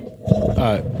what I'm saying? All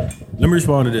right. Let me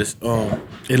respond to this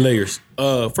in layers.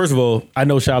 First of all, I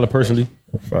know Shyla personally.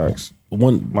 Facts.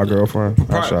 My girlfriend.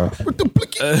 With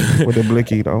the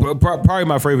blicky though. Probably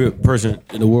my favorite person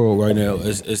in the world right now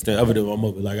is the other than my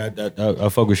mother. Like I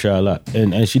fuck with Shy a lot,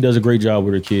 and she does a great job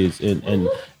with her kids,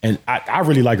 and I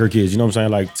really like her kids. You know what I'm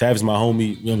saying? Like Tav is my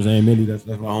homie. You know what I'm saying? Millie, that's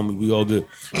my homie. We all good.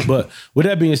 But with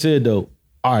that being said, though,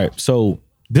 all right. So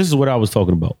this is what I was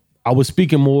talking about. I was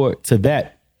speaking more to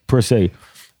that per se.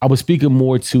 I was speaking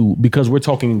more to, because we're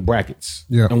talking brackets.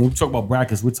 Yeah. And when we talk about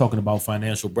brackets, we're talking about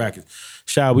financial brackets.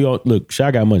 Shy,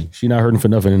 Shy got money. She not hurting for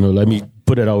nothing. Let me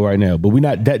put it out right now. But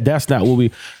that's not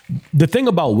what the thing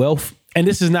about wealth, and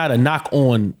this is not a knock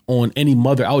on any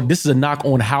mother out. This is a knock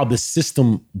on how the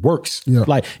system works. Yeah.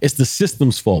 Like it's the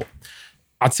system's fault.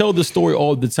 I tell this story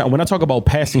all the time. When I talk about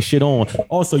passing shit on,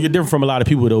 also, you're different from a lot of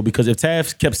people, though, because if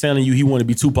Tav kept telling you he wanted to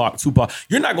be Tupac,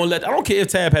 you're not going to I don't care if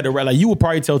Tav had to rap. Like, you would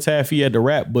probably tell Tav he had to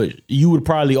rap, but you would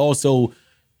probably also,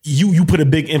 you put a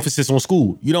big emphasis on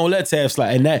school. You don't let Tav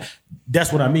slide. And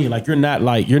that's what I mean. Like, you're not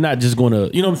just going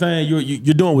to, you know what I'm saying?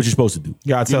 You're doing what you're supposed to do. You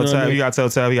got to tell Tav, you got to tell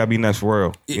Tav he got to be next for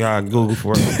real. You got to Google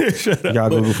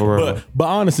for real. But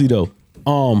honestly, though,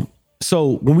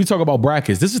 so when we talk about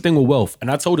brackets, this is the thing with wealth.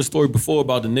 And I told a story before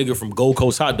about the nigga from Gold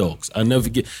Coast Hot Dogs. I'll never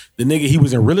forget. The nigga, he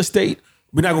was in real estate.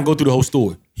 We're not going to go through the whole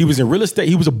story. He was in real estate.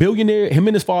 He was a billionaire. Him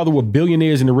and his father were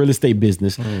billionaires in the real estate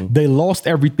business. They lost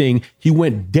everything. He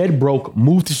went dead broke,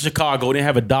 moved to Chicago, didn't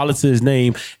have a dollar to his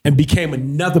name, and became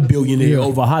another billionaire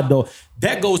over a hot dog.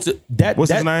 That goes to that.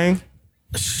 What's his name?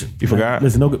 You forgot?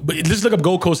 Listen, no, but just look up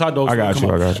Gold Coast Hot Dogs. I got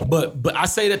you. But I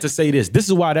say that to say this. This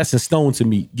is why that's in stone to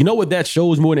me. You know what that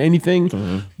shows more than anything?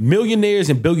 Millionaires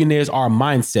and billionaires are a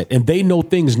mindset, and they know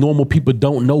things normal people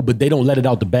don't know, but they don't let it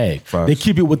out the bag. They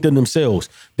keep it within themselves.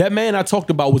 That man I talked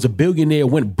about was a billionaire,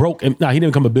 went broke, and he didn't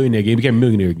become a billionaire again. He became a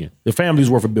millionaire again. The family's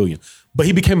worth $1 billion, but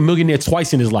he became a millionaire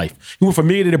twice in his life. He went from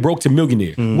millionaire to broke to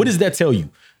millionaire. What does that tell you?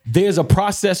 There's a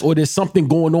process or there's something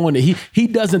going on that he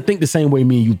doesn't think the same way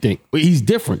me and you think. He's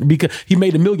different because he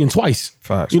made $1 million twice.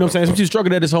 You know what I'm saying? He's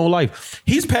struggled at his whole life.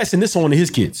 He's passing this on to his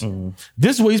kids.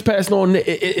 This is what he's passing on.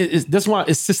 That's why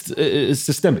it's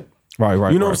systemic. Right.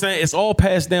 You know what I'm saying? It's all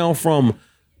passed down from.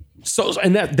 So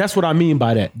and that's what I mean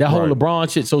by that. That whole LeBron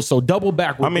shit. So double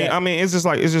back with that. I mean, it's just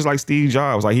like Steve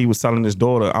Jobs. Like he was telling his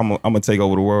daughter, I'm gonna take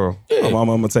over the world. Yeah. I'm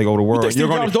gonna take over the world. You think Steve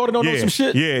Jobs' daughter don't know some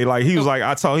shit? Yeah, like he was like,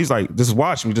 he's like, just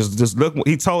watch me. Just look.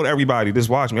 He told everybody, just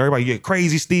watch me. Everybody get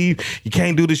crazy, Steve. You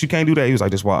can't do this, you can't do that. He was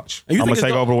like, just watch. I'm gonna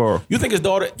take over the world. You think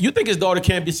his daughter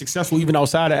can't be successful even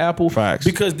outside of Apple? Facts.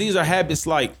 Because these are habits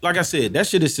like I said, that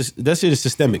shit is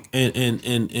systemic.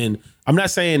 And I'm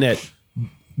not saying that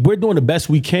we're doing the best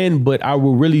we can, but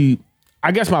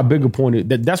I guess my bigger point is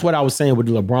that's what I was saying with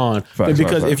the LeBron. Facts,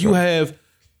 because if you have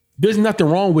There's nothing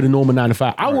wrong with a normal 9 to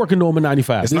 5. I work a normal 9 to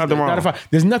 5. It's nothing wrong.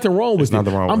 There's nothing wrong with it.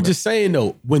 nothing wrong I'm with just saying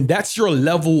though, when that's your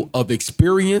level of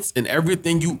experience and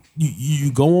everything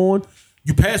you go on,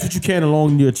 you pass what you can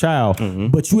along to your child,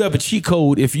 but you have a cheat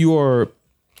code if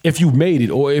you've made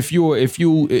it, or if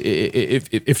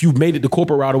you've made it the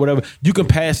corporate route or whatever, you can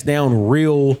pass down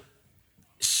real.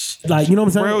 Like, you know what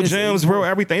I'm saying? Real gems, real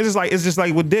everything. It's just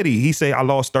like with Diddy. He say I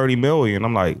lost 30 million.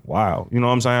 I'm like, wow. You know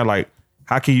what I'm saying? Like,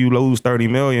 how can you lose 30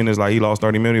 million? It's like he lost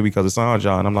 30 million because of Son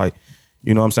John. I'm like,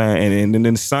 you know what I'm saying? And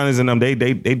then the Son is in them, they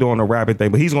doing the rapping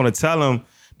thing. But he's gonna tell them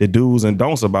the do's and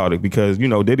don'ts about it, because, you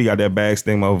know, Diddy got that bad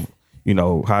stigma of, you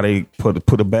know, how they put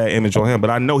a bad image on him. But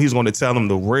I know he's going to tell them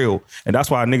the real. And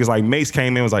that's why niggas like Mace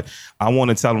came in and was like, I want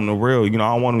to tell him the real. You know,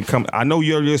 I want him to come. I know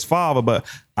you're his father, but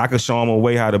I could show him a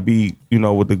way how to be, you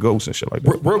know, with the ghosts and shit like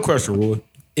that. Real question, Roy.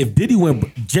 If Diddy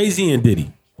Jay-Z and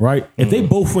Diddy, right? If they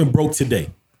both went broke today,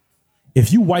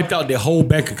 if you wiped out their whole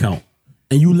bank account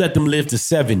and you let them live to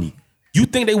 70, you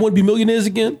think they wouldn't be millionaires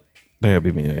again? They'll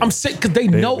be millionaires. I'm sick because they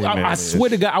know. I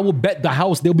swear to God, I will bet the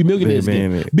house they'll be millionaires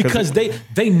again, because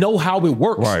they know how it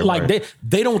works. Right, like right.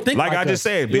 they don't think like I just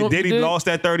us. said. Diddy lost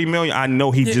that 30 million. I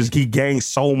know he gained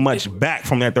so much back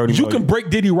from that 30 million. You can break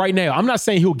Diddy right now. I'm not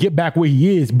saying he'll get back where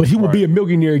he is, but he will be a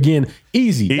millionaire again.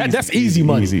 Easy. That's easy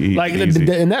money. Easy.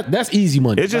 And that's easy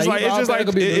money. It's just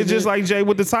it's just like Jay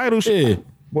with the title shit. Yeah.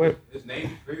 What? His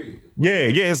name, period. Yeah,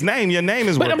 his name. Your name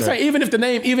is. But I'm saying, even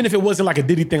if it wasn't like a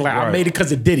Diddy thing, like I made it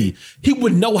because of Diddy, he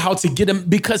would know how to get him,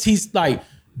 because he's like,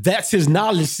 that's his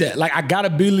knowledge set. Like, I gotta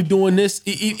be doing this.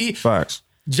 Facts.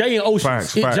 Jay and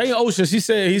Oceans. Facts. Jay and Oceans, he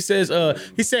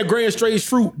said grand strange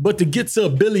fruit, but to get to a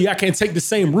Billy, I can't take the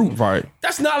same route. Right.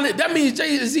 That's not, that means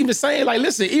Jay is even saying, like,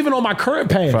 listen, even on my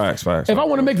current path, Facts. if I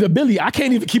want to make the Billy, I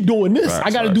can't even keep doing this. I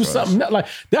got to do something. Like,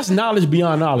 that's knowledge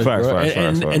beyond knowledge, Facts, bro.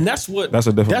 facts. And that's what That's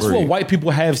a different That's breed. what white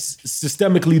people have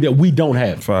systemically that we don't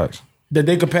have. Facts. That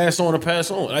they could pass on. Like, you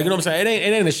know what I'm saying?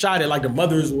 It ain't a shot at like the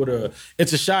mothers or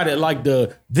it's a shot at like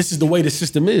this is the way the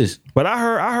system is. But I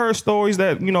heard stories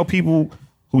that, you know, people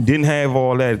who didn't have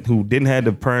all that, who didn't have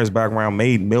the parents' background,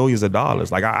 made millions of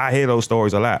dollars. Like, I hear those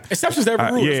stories a lot. Exceptions to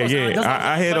every rule.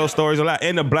 I hear those stories a lot.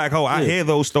 In the black hole, I hear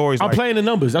those stories. I'm playing the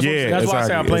numbers. That's why I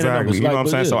say I'm playing the numbers. You know what I'm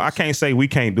saying? So I can't say we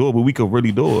can't do it, but we could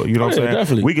really do it. You know what I'm saying?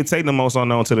 Definitely. We could take the most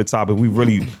unknown to the top if we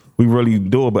really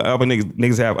do it. But other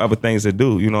niggas have other things to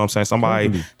do. You know what I'm saying?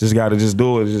 Somebody just got to just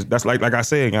do it. That's like I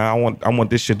said, I want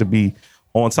this shit to be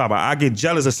on top. I get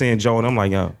jealous of seeing Joe, and I'm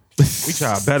like, yo, we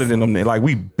try better than them. Like,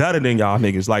 we better than y'all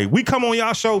niggas. Like, we come on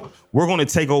y'all show, we're gonna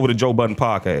take over the Joe Budden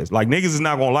podcast. Like, niggas is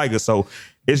not gonna like us. So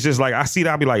it's just like, I see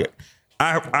that, I be like,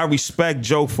 I respect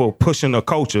Joe for pushing the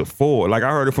culture forward. Like,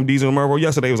 I heard it from Diesel and Murrow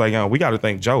yesterday. It was like, yo, we gotta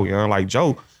thank Joe. You know, like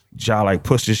Joe like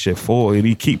push this shit forward, and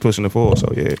he keep pushing it forward. So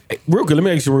yeah. Hey, real quick, let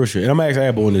me ask you some real shit, and I'm gonna ask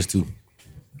Abba on this too.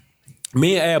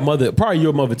 Me and Ab mother, probably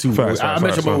your mother too. I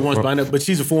met your mother once, but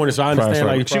she's a foreigner, so I understand.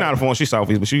 Like, she's not a foreigner, she's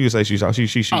Southeast, but she can say she's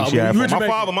she half.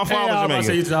 My father's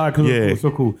Jamaican. Yeah,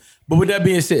 so cool. But with that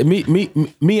being said, me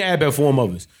and Ab have foreign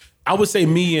mothers. I would say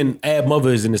me and Ab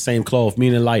mother is in the same cloth,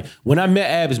 meaning like when I met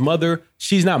Ab's mother,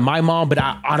 she's not my mom, but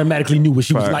I automatically knew what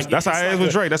she was like. That's how it is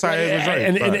with Drake. That's how it is with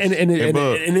Drake.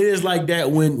 And it is like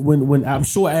that when I'm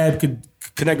sure Ab could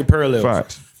connect the parallels.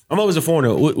 Facts. My mother's a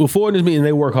foreigner. With foreigners mean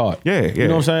they work hard. Yeah. You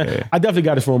know what I'm saying? Yeah. I definitely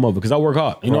got this from my mother because I work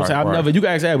hard. You know what I'm saying? I've never, you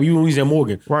guys ask, you in Louisiana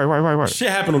Morgan. Right. Shit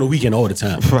happened on the weekend all the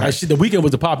time. Right. Like, the weekend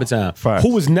was the popping time. Right.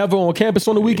 Who was never on campus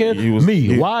on the weekend?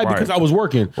 Me. Why? Because I was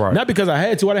working. Right. Not because I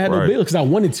had to. I didn't have no bill because I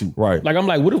wanted to. Right. Like, I'm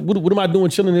like, what am I doing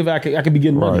chilling if I could be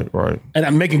getting money? Right. And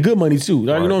I'm making good money too.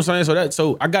 Like, you know what I'm saying?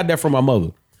 So I got that from my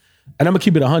mother. And I'm going to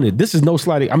keep it 100. This is no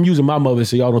slight. I'm using my mother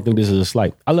so y'all don't think this is a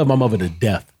slight. I love my mother to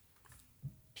death.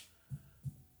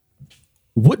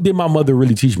 What did my mother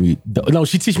really teach me? No,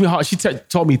 she teach me how. She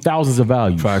taught me thousands of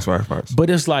values. Facts. But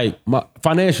it's like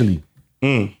financially,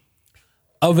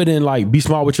 other than like be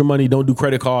smart with your money, don't do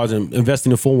credit cards, and invest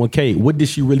in the 401k. What did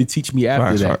she really teach me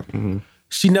after that? Mm-hmm.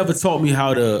 She never taught me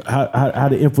how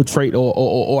to infiltrate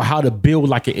or how to build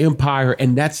like an empire,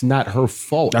 and that's not her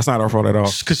fault. That's not her fault at all.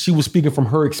 Because she was speaking from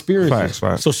her experience.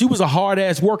 Facts. So she was a hard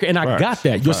ass worker, and I got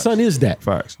that. Your son is that.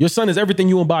 Facts. Your son is everything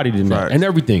you embodied in that, and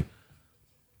everything.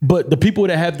 But the people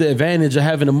that have the advantage of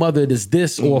having a mother that's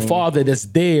this or a father that's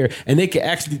there, and they can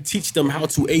actually teach them how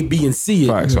to A, B, and C it.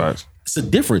 Facts. It's a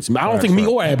difference. I don't think me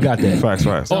or Ab got that. Facts.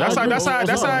 That's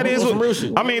how it is.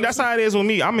 I mean, that's how it is with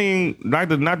me. I mean, not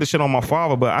the shit on my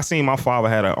father, but I seen my father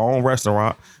had an own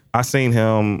restaurant. I seen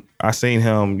him,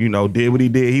 you know, did what he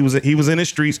did. He was in the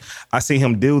streets. I seen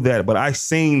him do that, but I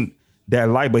seen that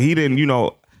life. But he didn't, you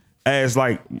know, as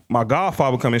like my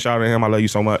godfather come and shout at him, I love you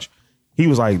so much. He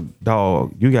was like,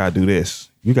 dog, you gotta do this.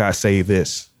 You gotta save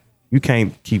this. you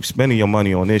can't keep spending your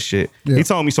money on this shit. Yeah. He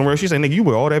told me some real shit. He said, nigga, you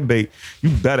with all that bait, you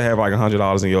better have like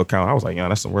 $100 in your account. I was like, yeah,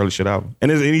 that's some real shit out. And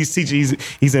he's teaching,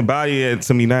 he's embodying it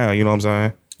to me now. You know what I'm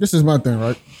saying? This is my thing,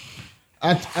 right?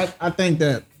 I think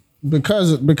that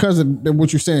because of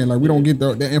what you're saying, like we don't get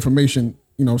that information,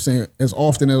 you know what I'm saying, as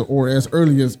often or as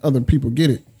early as other people get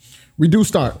it. We do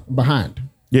start behind.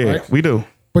 Yeah, right? we do.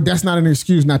 But that's not an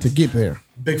excuse not to get there.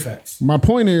 Big facts. My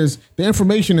point is the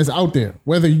information is out there.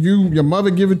 Whether your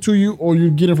mother give it to you or you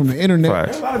get it from the internet.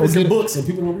 Facts. A lot of it's in books and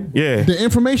people don't read. Yeah. The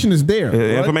information is there.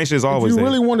 The information is always there. If you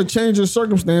there. really want to change your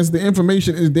circumstance, the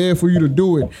information is there for you to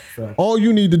do it. Right. All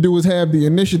you need to do is have the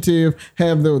initiative,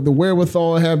 have the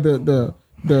wherewithal, have the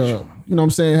you know what I'm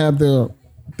saying, have the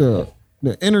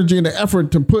energy and the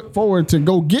effort to put forward to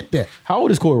go get that. How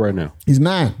old is Corey right now? He's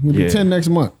 9. He'll be 10 next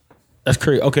month. That's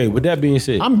crazy. Okay, with that being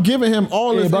said, I'm giving him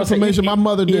all this information my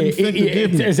mother didn't think to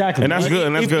give me. Exactly. And that's good.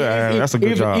 And that's good. That's a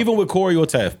good job. Even with Corey or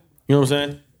Taff, you know what I'm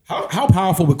saying? How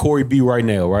powerful would Corey be right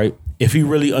now, right? If he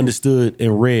really understood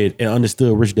and read and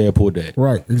understood Rich Dad Poor Dad.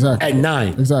 Right, exactly. At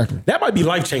 9. Exactly. That might be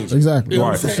life changing. Exactly. You know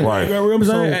what I'm saying? Right. You know what I'm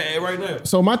saying? Right now.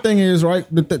 So my thing is, right,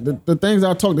 the things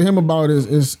I talk to him about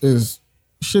is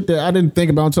shit that I didn't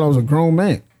think about until I was a grown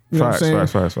man. You know what I'm saying?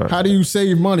 Facts. How do you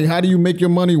save money? How do you make your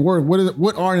money work?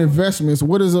 What are investments?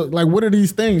 What are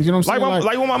these things? You know what I'm saying?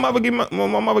 Like when my mother gave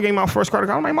me my first credit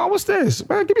card, I'm like, Mom, what's this?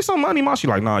 Man, give me some money, Mom. She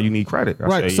like, nah, you need credit.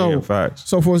 I said, yeah, facts.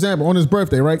 So for example, on his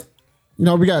birthday, right? You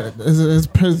know, we got his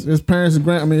parents, his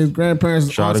grandparents,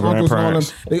 his aunts, uncles, and all them.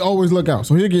 They always look out.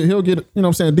 So he'll get, you know what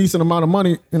I'm saying, a decent amount of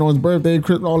money, you know, on his birthday,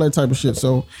 all that type of shit.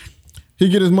 So he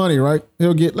get his money, right?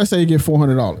 Let's say he get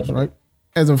 $400, right?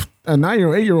 As a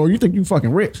 9-year-old, 8-year-old, you think you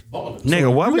fucking rich.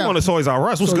 Nigga, what? We going to Toys R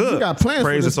Us. What's good? You got plans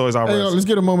Praise for the Toys R Us. Hey, let's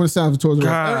get a moment of silence for Toys R Us.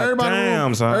 God Everybody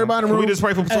damn, son. Everybody in the room. We just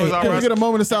pray for Toys R Us. Can we get a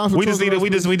moment of silence for Toys R Us? We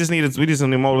just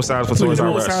need a moment of silence for Toys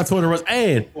R Us.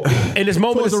 And in this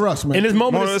moment, Toys R Us, man. in this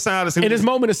moment of silence,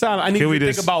 I need you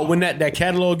to think about when that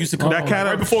catalog used to come out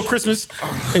right before Christmas,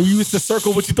 and you used to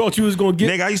circle what you thought you was gonna get.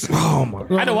 Nigga, I used to. Oh my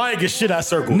God. I know I ain't get shit I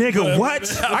circled. Nigga,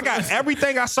 what? I got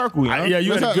everything I circled. Yeah,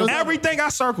 you had everything I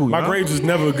circled. My grades was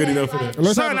never good enough for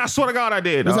that. Son, I swear to God, I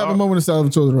did. Let's have a moment of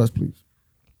silence for Toys R Us, please.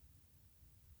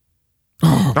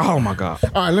 Oh my God!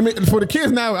 All right, let me for the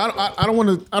kids now. I don't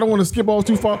want to skip off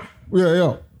too far.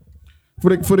 Yeah.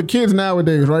 For the kids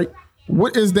nowadays, right?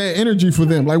 What is that energy for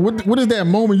them? Like, what is that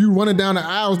moment you running down the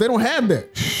aisles? They don't have that.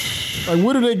 Like,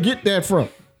 where do they get that from?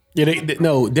 Yeah,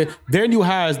 their new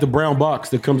high is the brown box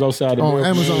that comes outside of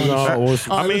Amazon.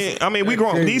 I mean, we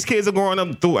grow. These kids are growing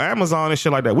up through Amazon and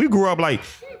shit like that. We grew up like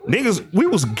niggas. We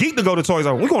was geeked to go to Toys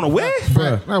R Us. We going to where?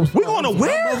 We going to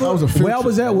where? That was a Where I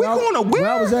was at, we going to where?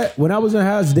 Where I was at when I was in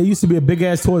house, there used to be a big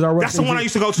ass Toys R Us. That's the one I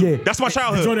used to go to. Yeah. That's my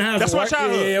childhood. That's my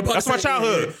childhood. Yeah, that's my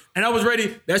childhood. Yeah. And I was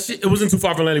ready. That shit. It wasn't too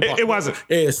far from Langley Park. It wasn't.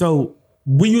 Yeah. So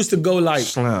we used to go like.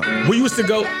 Slam. We used to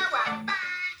go.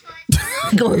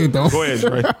 Go ahead, though. Go ahead,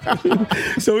 Dre.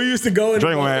 So we used to go.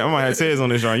 Dre, I'm gonna have tears on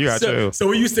this joint. You got chill. So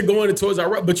we used to go into Toys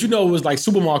R Us, but you know it was like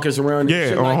supermarkets around. Yeah, and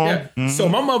shit like that. Mm-hmm. So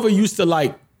my mother used to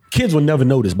like. Kids would never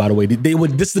notice, by the way.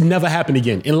 This would never happen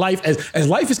again. In life, as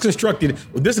life is constructed,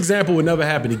 this example would never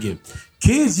happen again.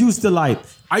 Kids used to like,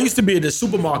 I used to be at the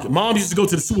supermarket. Mom used to go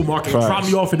to the supermarket and drop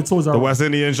me off at the Toys R Us. The West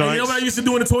Indian joint. You know what I used to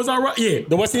do in the Toys R Us? Yeah,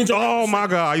 the West Indian joint. Oh my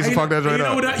God, I used to fuck that joint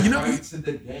up. You know, Right to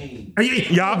the game.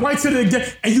 Yeah, right to the game.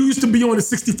 And you used to be on the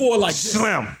 64 like this.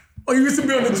 Slam. Oh, you used to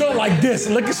be on the joint like this.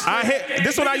 Look at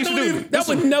This is what I used to do. That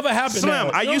would never happen. Slim, now.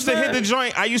 I used to hit the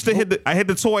joint. I hit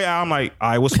the toy out. I'm like,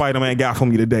 all right, what Spider-Man got for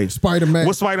me today? Spider-Man.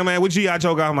 What Spider-Man? What G.I.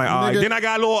 Joe got? I'm like, all right. Then I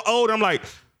got a little older. I'm like,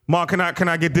 Mom, can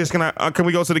I get this? Can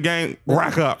we go to the game?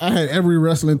 Rack up. I had every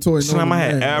wrestling toy. Slim, I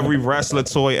had every wrestler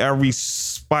toy, every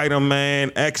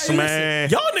Spider-Man,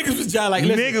 X-Man. Y'all niggas was just like,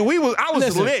 listen, Nigga, I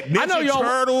was lit. Ninja I know y'all.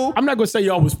 Turtle. I'm not gonna say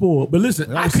y'all was spoiled, but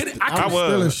listen, I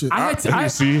was. Shit.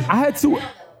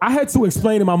 I had to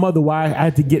explain to my mother why I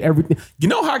had to get everything. You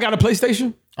know how I got a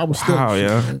PlayStation? I was still. Oh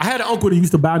yeah. I had an uncle that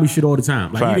used to buy me shit all the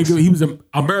time. Like Facts. he was an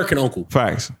American uncle,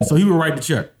 Facts. so he would write the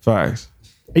check. Facts.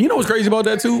 And you know what's crazy about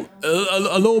that too?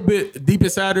 A little bit deep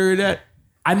inside of that,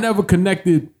 I never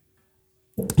connected.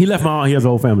 He left my aunt. He has a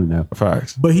whole family now.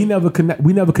 Facts. But we never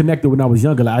connected when I was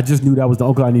younger. Like, I just knew that was the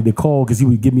uncle I needed to call because he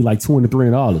would give me like $200,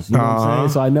 $300. You know what I'm saying?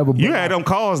 So I never. You had them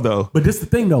calls though. But this the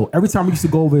thing though. Every time I used to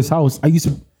go over his house, This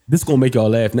is gonna make y'all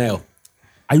laugh now.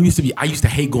 I used to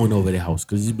hate going over their house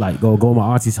because you'd be like, go to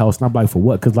my auntie's house. And I'm like, for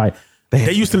what? Because like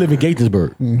they used to live in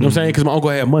Gaithersburg. You know what I'm saying? Because my uncle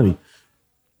had money.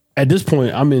 At this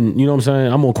point, I'm in, you know what I'm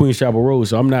saying? I'm on Queens Chapel Road,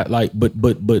 so I'm not like, but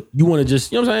you want to just,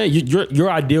 you know what I'm saying?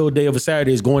 Your ideal day of a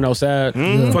Saturday is going outside,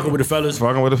 fucking with the fellas,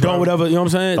 doing whatever, you know what I'm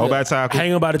saying? No bad tackle.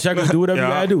 Hanging by the checkers, do whatever you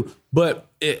gotta do. But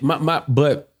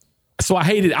So I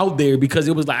hated Out There because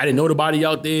it was like I didn't know nobody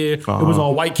out there. It was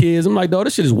all white kids. I'm like, dog,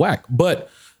 this shit is whack. But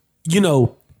you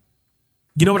know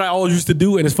what I always used to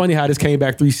do, and it's funny how this came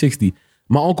back 360.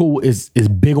 My uncle is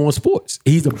big on sports.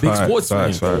 He's a big sports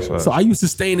fan. So I used to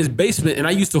stay in his basement, and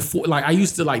I used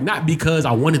to not because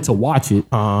I wanted to watch it.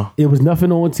 It was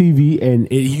nothing on TV, and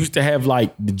it used to have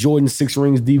like the Jordan 6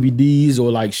 Rings DVDs or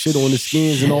like shit on the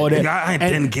skins and all that. I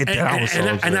didn't get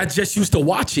that. And I just used to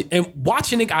watch it, and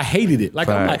watching it, I hated it. Like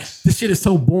I'm like, this shit is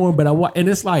so boring. But and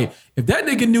it's like, if that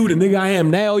nigga knew the nigga I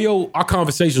am now, yo, our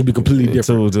conversation would be completely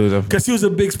different. Because he was a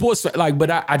big sports fan, like, but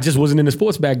I just wasn't into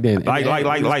sports back then.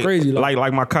 Like crazy.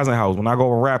 Like my cousin house. When I go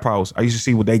to rap house, I used to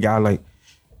see what they got. Like,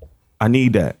 I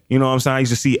need that. You know what I'm saying? I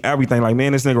used to see everything. Like,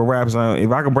 man, this nigga raps.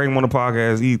 If I could bring him on the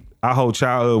podcast, our whole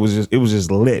childhood was just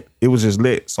lit. It was just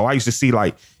lit. So I used to see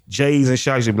like J's and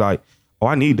shit. I used to be like, oh,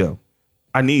 I need them.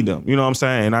 You know what I'm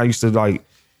saying? And I used to like,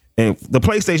 and the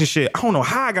PlayStation shit. I don't know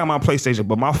how I got my PlayStation,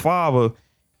 but my father,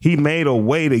 he made a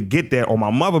way to get that, or my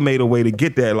mother made a way to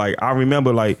get that. Like, I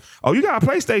remember, like, oh, you got a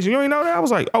PlayStation? You ain't know that? I was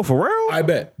like, oh, for real? I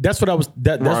bet. That's what I was.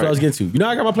 That's what I was getting to. You know,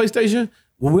 I got my PlayStation.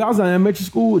 When I was in elementary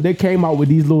school, they came out with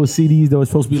these little CDs that were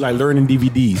supposed to be like learning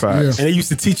DVDs, Facts. And they used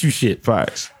to teach you shit.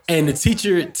 Facts. And the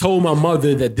teacher told my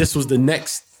mother that this was the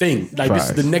next thing, like Facts. this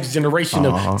is the next generation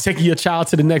of taking your child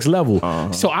to the next level.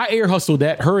 So I air hustled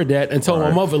that, heard that, and told my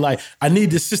mother like, I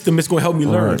need this system. It's gonna help me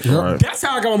learn. That's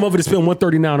how I got my mother to spend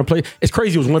 $139 on a play. It's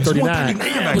crazy. It was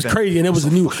 $139. It was crazy, and it was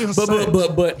new.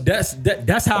 But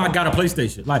that's how I got a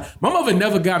PlayStation. Like my mother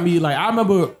never got me. Like I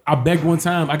remember I begged one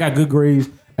time. I got good grades,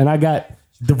 and I got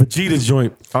the Vegeta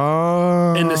joint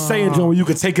and the Saiyan joint where you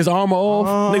could take his armor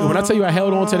off. Nigga, when I tell you I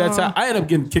held on to that time, I ended up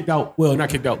getting kicked out. Well, not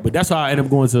kicked out, but that's how I ended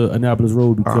up going to Annapolis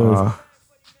Road because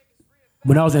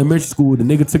when I was in elementary school, the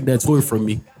nigga took that toy from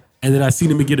me. And then I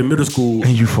seen him again in middle school.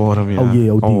 And you fought him, yeah. Oh,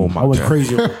 yeah, OD. Oh, my I went God.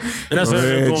 crazy. And that's what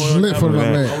Lit for my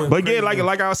man. But yeah,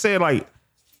 like I said, like,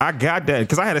 I got that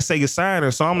because I had a Sega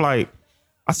Saturn. So I'm like,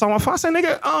 I saw my father. I said,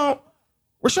 nigga,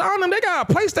 Rashawn, them, they got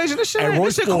a PlayStation. This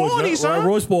shit corny, son.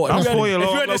 Roy Sport. I'm If spoiled. you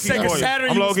had the Sega Saturn,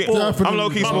 I'm you low-key spoiled. I'm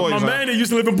low-key spoiled. My son. man that used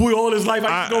to live in Bowie all his life,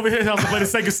 I used to go over his house to play the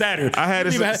Sega Saturn. I had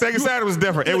a Sega Saturn was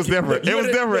different. It was different. It was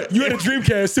different. You had a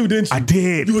Dreamcast too, didn't you? I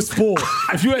did. You was spoiled.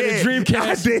 If you had a Dreamcast,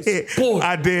 I did. spoiled.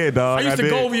 I did, dog. I used to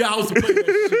go over your house and play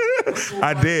that shit.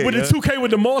 I did. With the 2K with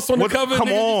the moss on the cover. Come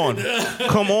nigga. on.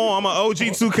 Come on. I'm an OG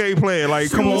 2K player. Like,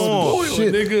 come on.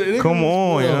 Spoiled, nigga. Come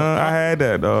on, yeah. I had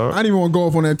that, dog. I didn't even want to go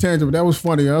off on that tangent, but that was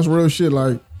funny. That's real shit.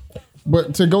 Like,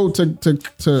 but to go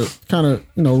to kind of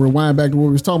rewind back to what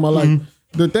we was talking about, like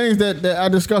the things that I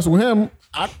discussed with him,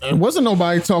 it wasn't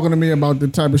nobody talking to me about the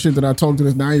type of shit that I talked to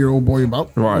this 9-year-old boy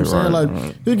about. You know what I'm saying? Like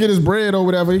he get his bread or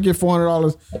whatever, he get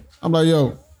 $400. I'm like,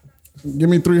 yo, give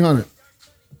me $300.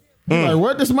 He's like,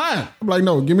 what? This is mine. I'm like,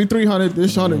 no, give me $300.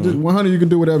 This $100, just $100. You can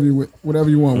do whatever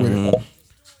you want with it.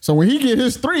 So when he get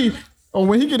his $3, or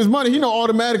when he get his money, he know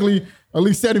automatically at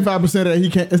least 75% of that he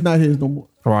can't. It's not his no more.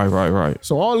 Right.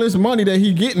 So all this money that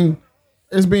he getting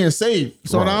is being saved.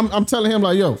 So I'm telling him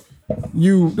like, yo,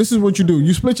 this is what you do.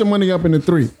 You split your money up into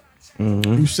 3.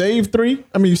 You save 3.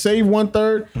 I mean, you save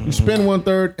 1/3. You spend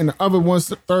 1/3, and the other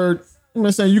 1/3.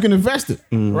 I'm saying you can invest it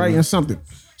right in something.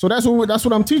 So that's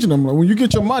what I'm teaching them. Like, when you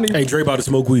get your money, hey, Dre about to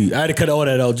smoke weed. I had to cut all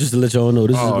that out just to let y'all know.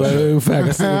 This is a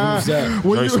fact. I said it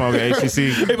Dre smoking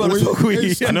HTC. He about to smoke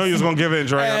weed. I know you was gonna give it,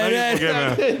 Dre. I know you was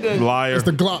gonna give it. Liar. it's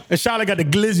the Glock. And Charlotte got the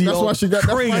glizzy. That's why she got.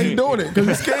 That's why he doing it because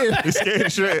he's scared. He's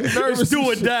scared shit. Nervous. Do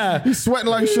or die. He's sweating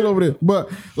like shit over there.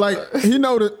 But like he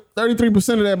know that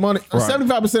 33% of that money,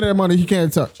 75% of that money he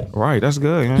can't touch. Right, that's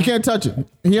good. Man. He can't touch it.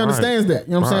 He understands that.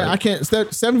 You know what I'm saying? I can't.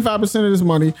 75% of this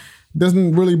money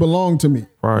doesn't really belong to me.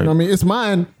 Right. You know what I mean? It's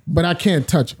mine, but I can't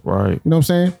touch it. Right. You know what I'm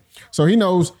saying? So he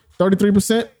knows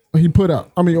 33% he put up.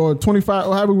 I mean, or 25,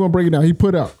 or however we want to break it down, he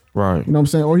put up. Right. You know what I'm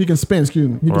saying? Or he can spend, excuse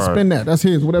me. He can spend that. That's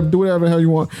his. Whatever, do whatever the hell you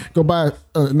want. Go buy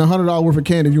 $100 worth of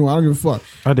candy if you want. I don't give a fuck.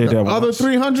 I did that Other once.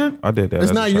 $300, I did that. It's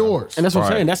as not a child. yours. And that's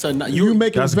what I'm saying. You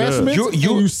make investments good. and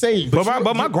you save.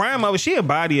 But my grandmother, she'll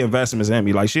buy the investments in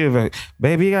me. Like she'll like,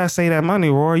 baby, you gotta save that money,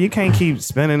 Roy. You can't keep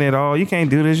spending it all. You can't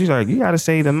do this. She's like, you gotta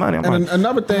save the money. I'm And like,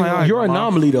 another thing, I'm like, You're an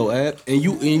anomaly though, Ab. And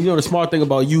you know the smart thing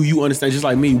about you understand just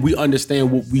like me. We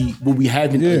understand what we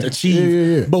haven't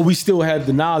achieved, but we still have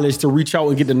the knowledge to reach out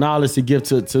and get the knowledge to give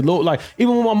to like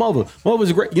even with my mother. My mother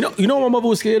was great. You know what my mother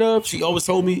was scared of? She always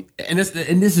told me, and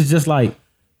this is just like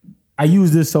I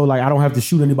use this so like I don't have to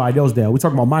shoot anybody else down. We're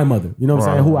talking about my mother. You know what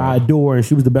I'm saying? Who I adore, and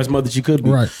she was the best mother she could be.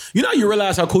 Right. You know, you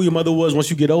realize how cool your mother was once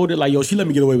you get older. Like, yo, she let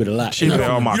me get away with a lot. She said,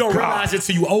 "Oh my You don't God." realize it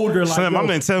till you older. Like, Slim, yo, I'm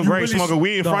in 10th grade smoking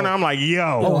weed in front of her. I'm like,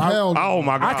 yo. Oh, hell no. Oh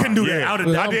my God. I couldn't do that. Yeah.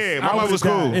 I I did. My I mother would've was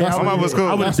cool. died. Yeah, My mother was cool.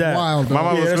 I would've That's died. wild, though. My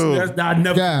mother was cool. I'd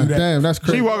never God do that. damn, that's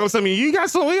crazy. She walk up to me, you got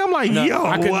some weed? I'm like, yo,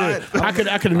 I could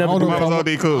have never don't do know that. if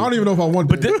was OD cool. I don't even know if I want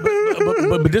But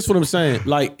that. but this what I'm saying.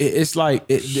 Like it's like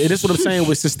this what I'm saying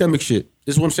with systemic shit.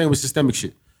 This is what I'm saying with systemic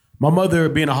shit. My mother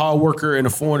being a hard worker and a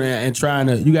foreigner and trying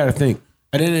to, you got to think.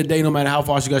 At the end of the day, no matter how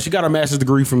far she got her master's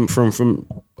degree from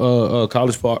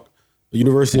College Park, the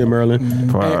University of Maryland,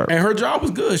 and her job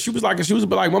was good. She was like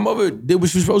my mother did what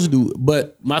she was supposed to do.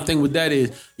 But my thing with that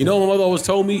is, you know, my mother always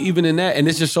told me, even in that, and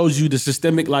this just shows you the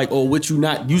systemic, like, or what you're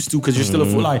not used to because you're still a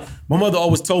fool. Like my mother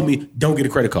always told me, don't get a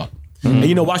credit card. And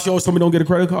you know why she always told me don't get a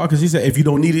credit card? Because she said if you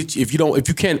don't need it, if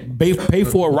you can't pay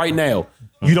for it right now,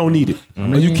 you don't need it.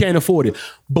 And you can't afford it.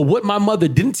 But what my mother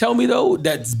didn't tell me though,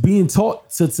 that's being taught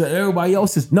to everybody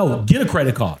else is no, get a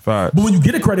credit card. Facts. But when you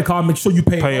get a credit card, make sure you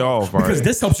pay it off, right. because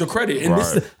this helps your credit. And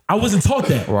Right. I wasn't taught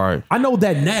that. Right. I know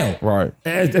that now. Right.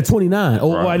 At 29.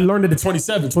 Or I learned it at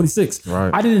 27, 26.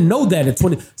 Right. I didn't know that at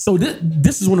 20. So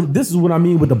this is what I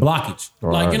mean with the blockage.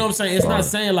 Right. Like, you know what I'm saying? It's not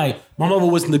saying like my mother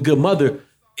wasn't a good mother.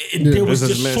 There was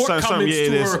This is just shortcomings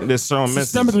to her. there's some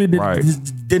misses. Systemically Right.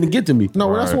 didn't get to me.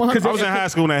 No, that's what I was in high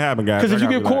school when that happened, guys. Because if you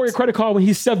give Corey a credit card when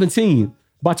he's 17,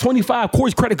 by 25,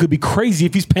 Corey's credit could be crazy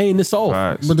if he's paying this off.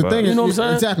 Facts, But the facts. thing is, You know what I'm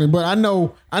saying? exactly. But I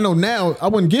know now. I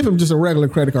wouldn't give him just a regular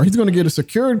credit card. He's going to get a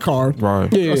secured card,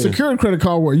 Right. Yeah. A secured credit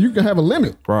card where you can have a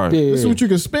limit. Right. Yeah. This is what you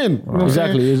can spend. You know what I'm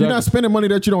Exactly, saying? exactly. You're not spending money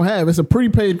that you don't have. It's a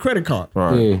prepaid credit card.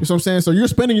 Right. Yeah. You know what I'm saying? So you're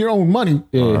spending your own money,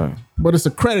 Yeah. but it's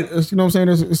a credit. You know what I'm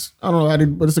saying? It's I don't know how to,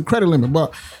 but it's a credit limit.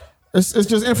 But it's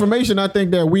just information. I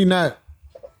think that we not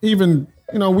even.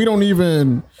 You know, we don't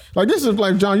even like. This is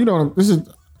like John. You know, this is.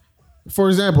 For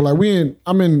example, like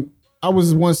I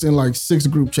was once in like 6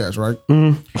 group chats, right?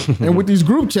 Mm-hmm. And with these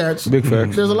group chats, Big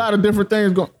fact. there's a lot of different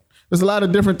things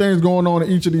going on in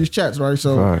each of these chats, right?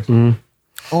 So Right.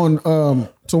 on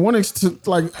so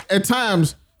like at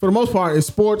times, for the most part, it's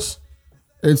sports,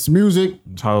 it's music,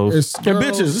 Hoes. it's And girls.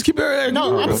 bitches, let's keep it.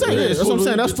 No, I'm saying that's what I'm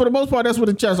saying. That's for the most part. That's what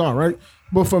the chats are, right?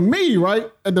 But for me, right,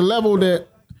 at the level that,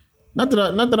 not that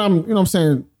I'm, you know, what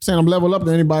I'm saying I'm level up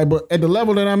to anybody, but at the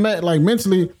level that I'm at, like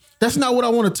mentally, that's not what I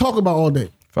want to talk about all day.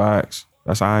 Facts.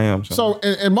 That's how I am. So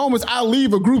in moments, I'll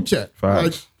leave a group chat.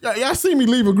 Facts. Like, y'all see me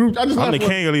leave a group. I just I'm the left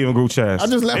one. king of leaving group chats. I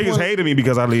just left Niggas one. hated me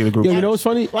because I leave the group Yo, chat. you know what's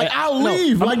funny? Like I'll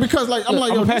leave, because like I'm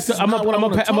like, yo, this is not what I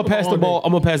wanna talk I'm gonna pass about the ball. all day.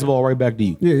 I'm gonna pass the ball right back to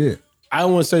you. Yeah. I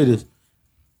don't want to say this.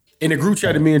 In the group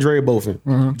chat that me and Dre are both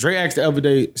in, Dre asked the other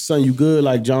day, son, you good?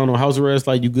 Like John on house arrest?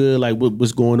 Like you good? Like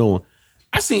what's going on?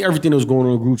 I seen everything that was going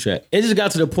on in the group chat. It just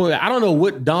got to the point, I don't know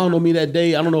what dawned on me that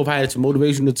day. I don't know if I had some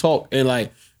motivation to talk. And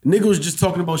like, nigga was just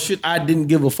talking about shit I didn't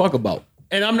give a fuck about.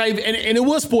 And I'm not even, and it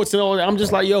was sports and all that. I'm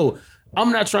just like, yo,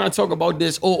 I'm not trying to talk about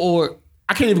this or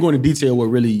I can't even go into detail what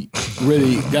really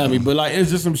got me. But like, it's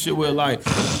just some shit where like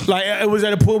it was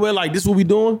at a point where like, this what we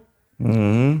doing?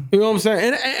 Mm-hmm. You know what I'm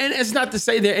saying? And it's not to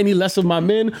say they're any less of my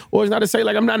men, or it's not to say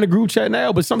like I'm not in the group chat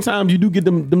now, but sometimes you do get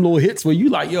them little hits where you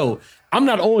like, yo, I'm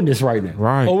not on this right now.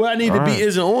 Right. Or where I need to be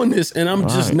isn't on this, and I'm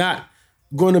just not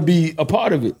going to be a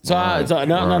part of it. So, I'm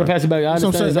not to pass it back. I So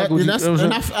I'm understand saying exactly what you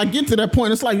and I get to that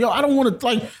point. It's like, yo, I don't want to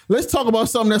like. Let's talk about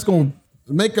something that's going to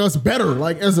make us better,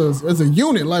 like as a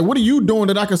unit. Like, what are you doing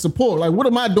that I can support? Like, what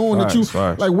am I doing that you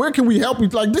Facts. like? Where can we help you?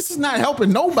 Like, this is not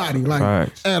helping nobody, like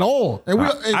Facts. at all. And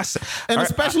and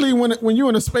especially when you're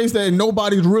in a space that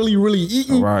nobody's really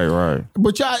eating. Right.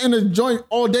 But y'all in a joint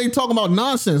all day talking about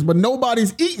nonsense, but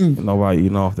nobody's eating. Nobody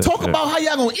eating off that Talk shit. about how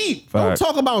y'all gonna eat. Facts. Don't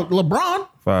talk about LeBron.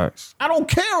 Facts. I don't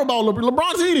care about LeBron.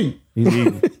 LeBron's eating. He's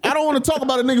eating. I don't want to talk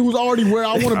about a nigga who's already where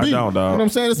I want to I be. don't, dog. You know what I'm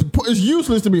saying? It's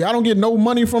useless to me. I don't get no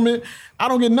money from it. I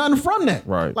don't get nothing from that.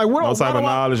 Right. Like what? No type of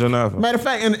knowledge or nothing. Matter of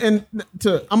fact,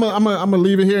 I'm gonna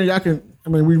leave it here. Y'all can. I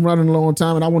mean, we running a long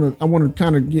time, and I want to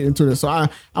kind of get into this. So I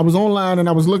was online and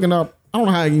I was looking up. I don't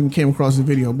know how I even came across the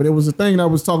video, but it was a thing that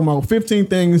was talking about 15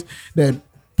 things that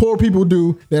poor people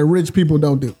do that rich people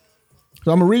don't do.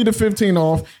 So I'm gonna read the 15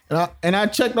 off, and I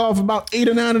checked off about 8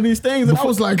 or 9 of these things, and I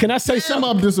was like, Can I say damn, something?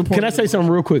 I'm disappointed. Can I say something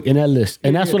real quick in that list?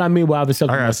 And that's what I mean by I've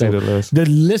accepted I gotta myself. see the list. The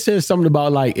list says something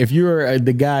about like if you're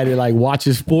the guy that like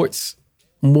watches sports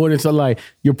more than something like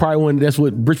you're probably one that's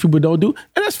what rich people don't do,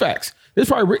 and that's facts. There's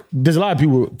a lot of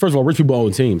people. First of all, rich people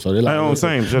own teams, so they're like, They own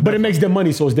teams, but it makes them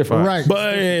money, so it's different, Right.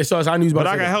 But so I knew. But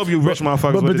I can help you rich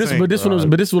motherfuckers with the team. But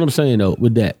this is what I'm saying though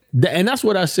with that, and that's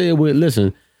what I said with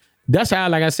listen. That's how,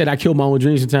 like I said, I kill my own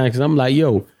dreams sometimes because I'm like,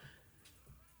 yo,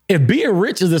 if being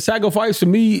rich is a sacrifice for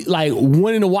me, like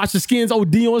wanting to watch the Skins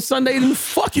OD on Sunday, then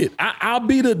fuck it. I'll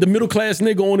be the middle class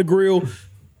nigga on the grill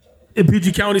in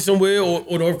PG County somewhere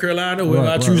or North Carolina, wherever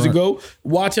I choose to go,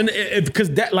 watching it because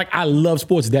that like I love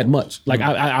sports that much. Like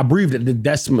I breathe it.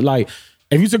 That's like.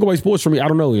 If you took away sports from me, I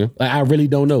don't know you. Like, I really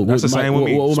don't know. That's the same with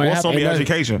me. Sports told me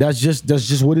education. That's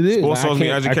just what it is. Sports told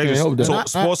me education.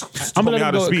 Sports told me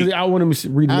how to speak. I want to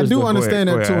read. I do understand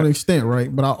that to an extent,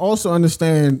 right? But I also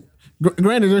understand.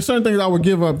 Granted, there's certain things I would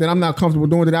give up that I'm not comfortable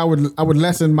doing. That I would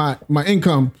lessen my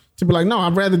income to be like, no,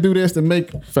 I'd rather do this than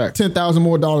make $10,000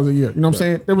 more a year. You know what I'm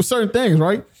saying? There were certain things,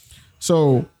 right?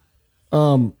 So,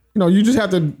 you just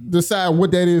have to decide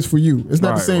what that is for you. It's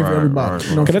not the same for everybody.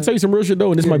 You know Can I tell you some real shit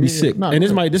though? And this might be sick. And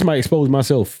this might expose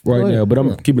myself right now, but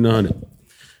I'm keeping it 100.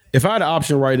 If I had an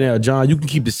option right now, John, you can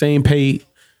keep the same pay.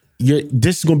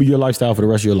 This is going to be your lifestyle for the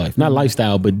rest of your life. Not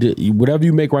lifestyle, but whatever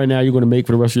you make right now, you're going to make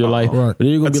for the rest of your life. But then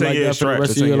you're going to be like that for the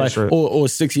rest of your life. Or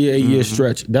 6 year, 8 year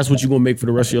stretch. That's what you're going to make for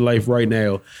the rest of your life right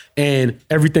now. And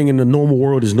everything in the normal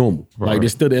world is normal. Like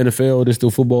there's still the NFL, there's still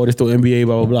football, there's still NBA,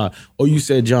 blah, blah, blah. Or you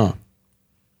said, John,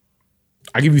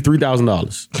 I give you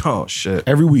 $3,000. Oh, shit.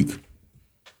 Every week.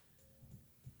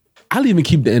 I'll even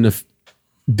keep the NFL.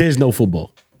 There's no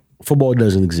football. Football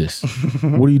doesn't exist.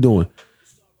 What are you doing?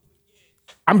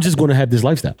 I'm just going to have this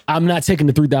lifestyle. I'm not taking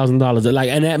the $3,000. Like,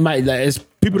 and that might, it's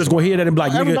people that's going to hear that and be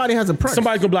like, everybody has a price.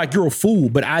 Somebody's going to be like, you're a fool,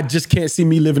 but I just can't see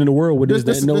me living in a world where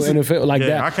there's no NFL like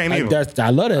that. I can't like either. I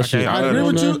love that shit.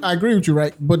 I agree with you,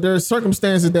 right? But there are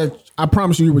circumstances that I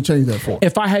promise you would change that for.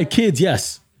 If I had kids,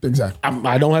 yes. Exactly.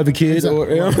 I don't have a kid,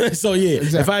 exactly. So yeah.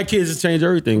 Exactly. If I had kids, it's changed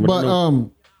everything. But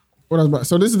what I was about.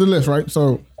 So this is the list, right?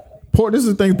 So this is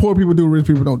the thing poor people do, rich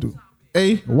people don't do.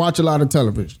 A, watch a lot of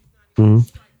television. Mm-hmm.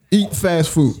 Eat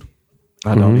fast food.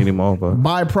 I don't anymore, but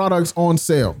buy products on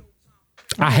sale.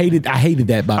 I hated that. I hate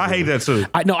that too.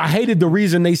 I hated the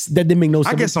reason that didn't make no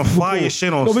sense. I get some fire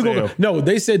shit on sale. No,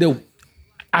 they said that.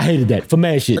 I hated that for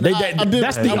mad shit.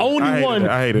 That's the only one.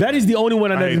 That is the only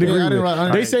one I didn't agree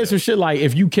with. They said some shit like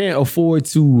if you can't afford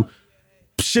to.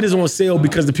 Shit is on sale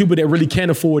because the people that really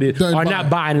can't afford it are not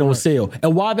buying it on sale.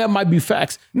 And while that might be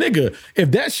facts, nigga,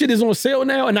 if that shit is on sale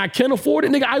now and I can't afford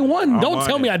it, nigga, I won. Don't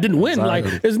tell me I didn't win.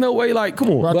 Exactly. Like, there's no way, like, come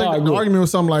on. But I think the argument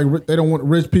was something like they don't want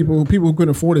rich people who couldn't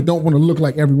afford it don't want to look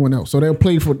like everyone else. So they'll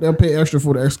pay extra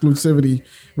for the exclusivity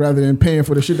rather than paying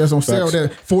for the shit that's on sale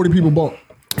that 40 people bought.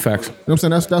 Facts. You know what I'm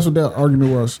saying? That's what that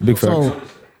argument was. Big facts. So,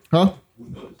 huh?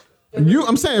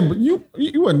 I'm saying, but you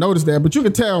wouldn't notice that, but you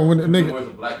could tell when a nigga. Wears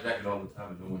a black jacket all the time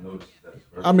and no one notices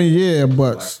that. I mean, yeah,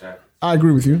 but I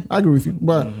agree with you.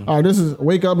 But all right, this is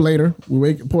wake up later.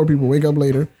 Poor people wake up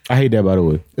later. I hate that, by the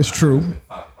way. It's true.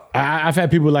 I've had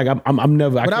people like I'm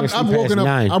never. But I've woken up.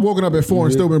 9. I've woken up at 4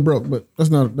 and still been broke. But that's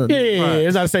not. Yeah.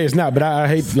 It's not to say it's not, but I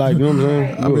hate like you know what I'm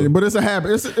saying. I mean, but it's a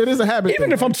habit. It is a habit.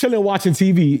 Even if I'm chilling watching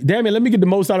TV, damn it, let me get the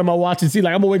most out of my watching TV.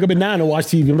 Like I'm gonna wake up at 9 to watch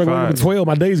TV. I'm not gonna wake up at 12.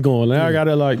 My day's gone. Like I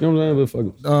gotta like you know what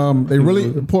I'm saying. They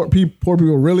really poor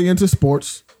people really into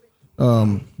sports.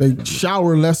 They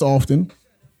shower less often.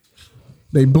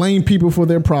 They blame people for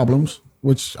their problems.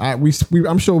 Which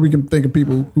I'm sure we can think of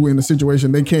people who in a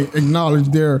situation they can't acknowledge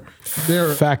their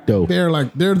facto.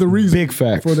 They're the reason Big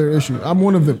facts. for their issue. I'm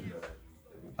one of them.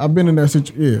 I've been in that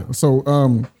situation. Yeah.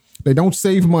 So they don't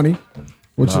save money,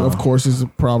 which of course is a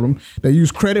problem. They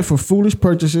use credit for foolish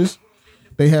purchases.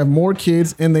 They have more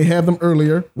kids and they have them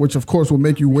earlier, which of course will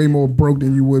make you way more broke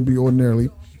than you would be ordinarily.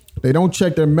 They don't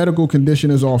check their medical condition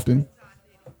as often.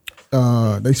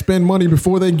 They spend money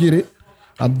before they get it.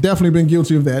 I've definitely been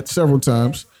guilty of that several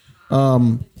times.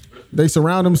 They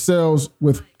surround themselves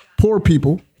with poor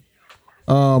people.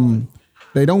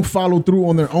 They don't follow through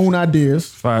on their own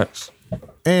ideas. Facts.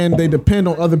 And they depend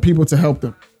on other people to help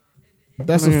them.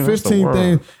 That's a 15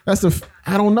 thing.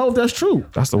 I don't know if that's true.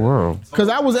 That's the world. Because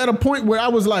I was at a point where I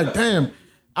was like, damn.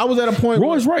 I was at a point.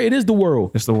 Roy's right. It is the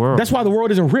world. It's the world. That's why the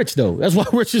world isn't rich, though. That's why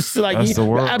rich is like. That's the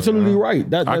world, absolutely right.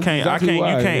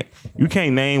 You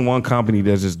can't name one company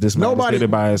that's just this. Nobody did it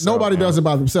by itself. Nobody does it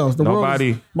by themselves.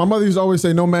 My mother used to always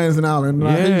say, "No man is an island."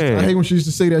 And I hate when she used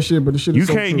to say that shit, but the shit is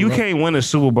so true. You can't win a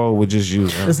Super Bowl with just you.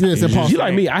 It's impossible. You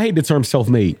like me? I hate the term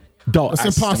self-made. Dog,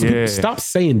 it's impossible. Yeah. Stop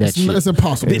saying that shit. It's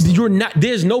impossible. You're not.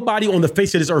 There's nobody on the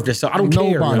face of this earth that's. I don't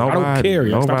care. I don't care.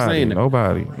 Stop saying that.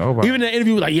 Nobody. Even in the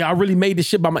interview, like, yeah, I really made this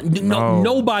shit by my.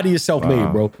 Nobody is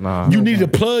self-made, bro. You needed a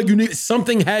plug.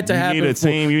 Something had to happen. You need a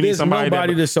team. You need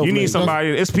somebody. You need somebody.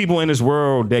 It's people in this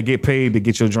world that get paid to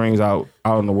get your dreams out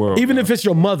in the world. Even if it's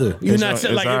your mother, you're not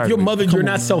like if your mother, you're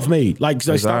not self-made. Like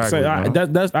stop saying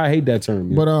I hate that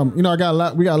term. But we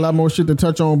got a lot more shit to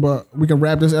touch on. But we can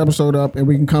wrap this episode up and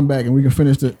we can come back. back and we can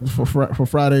finish it for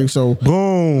Friday. So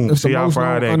boom. It's See the y'all most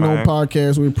Friday, unknown man.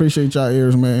 podcast. We appreciate y'all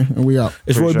ears, man, and we out.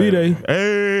 It's Roy B Day.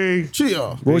 Hey.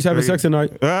 Cheers. Roy's having sex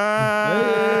tonight. Hey.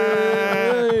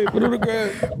 Hey, put it on the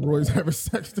ground. Roy's having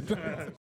sex tonight.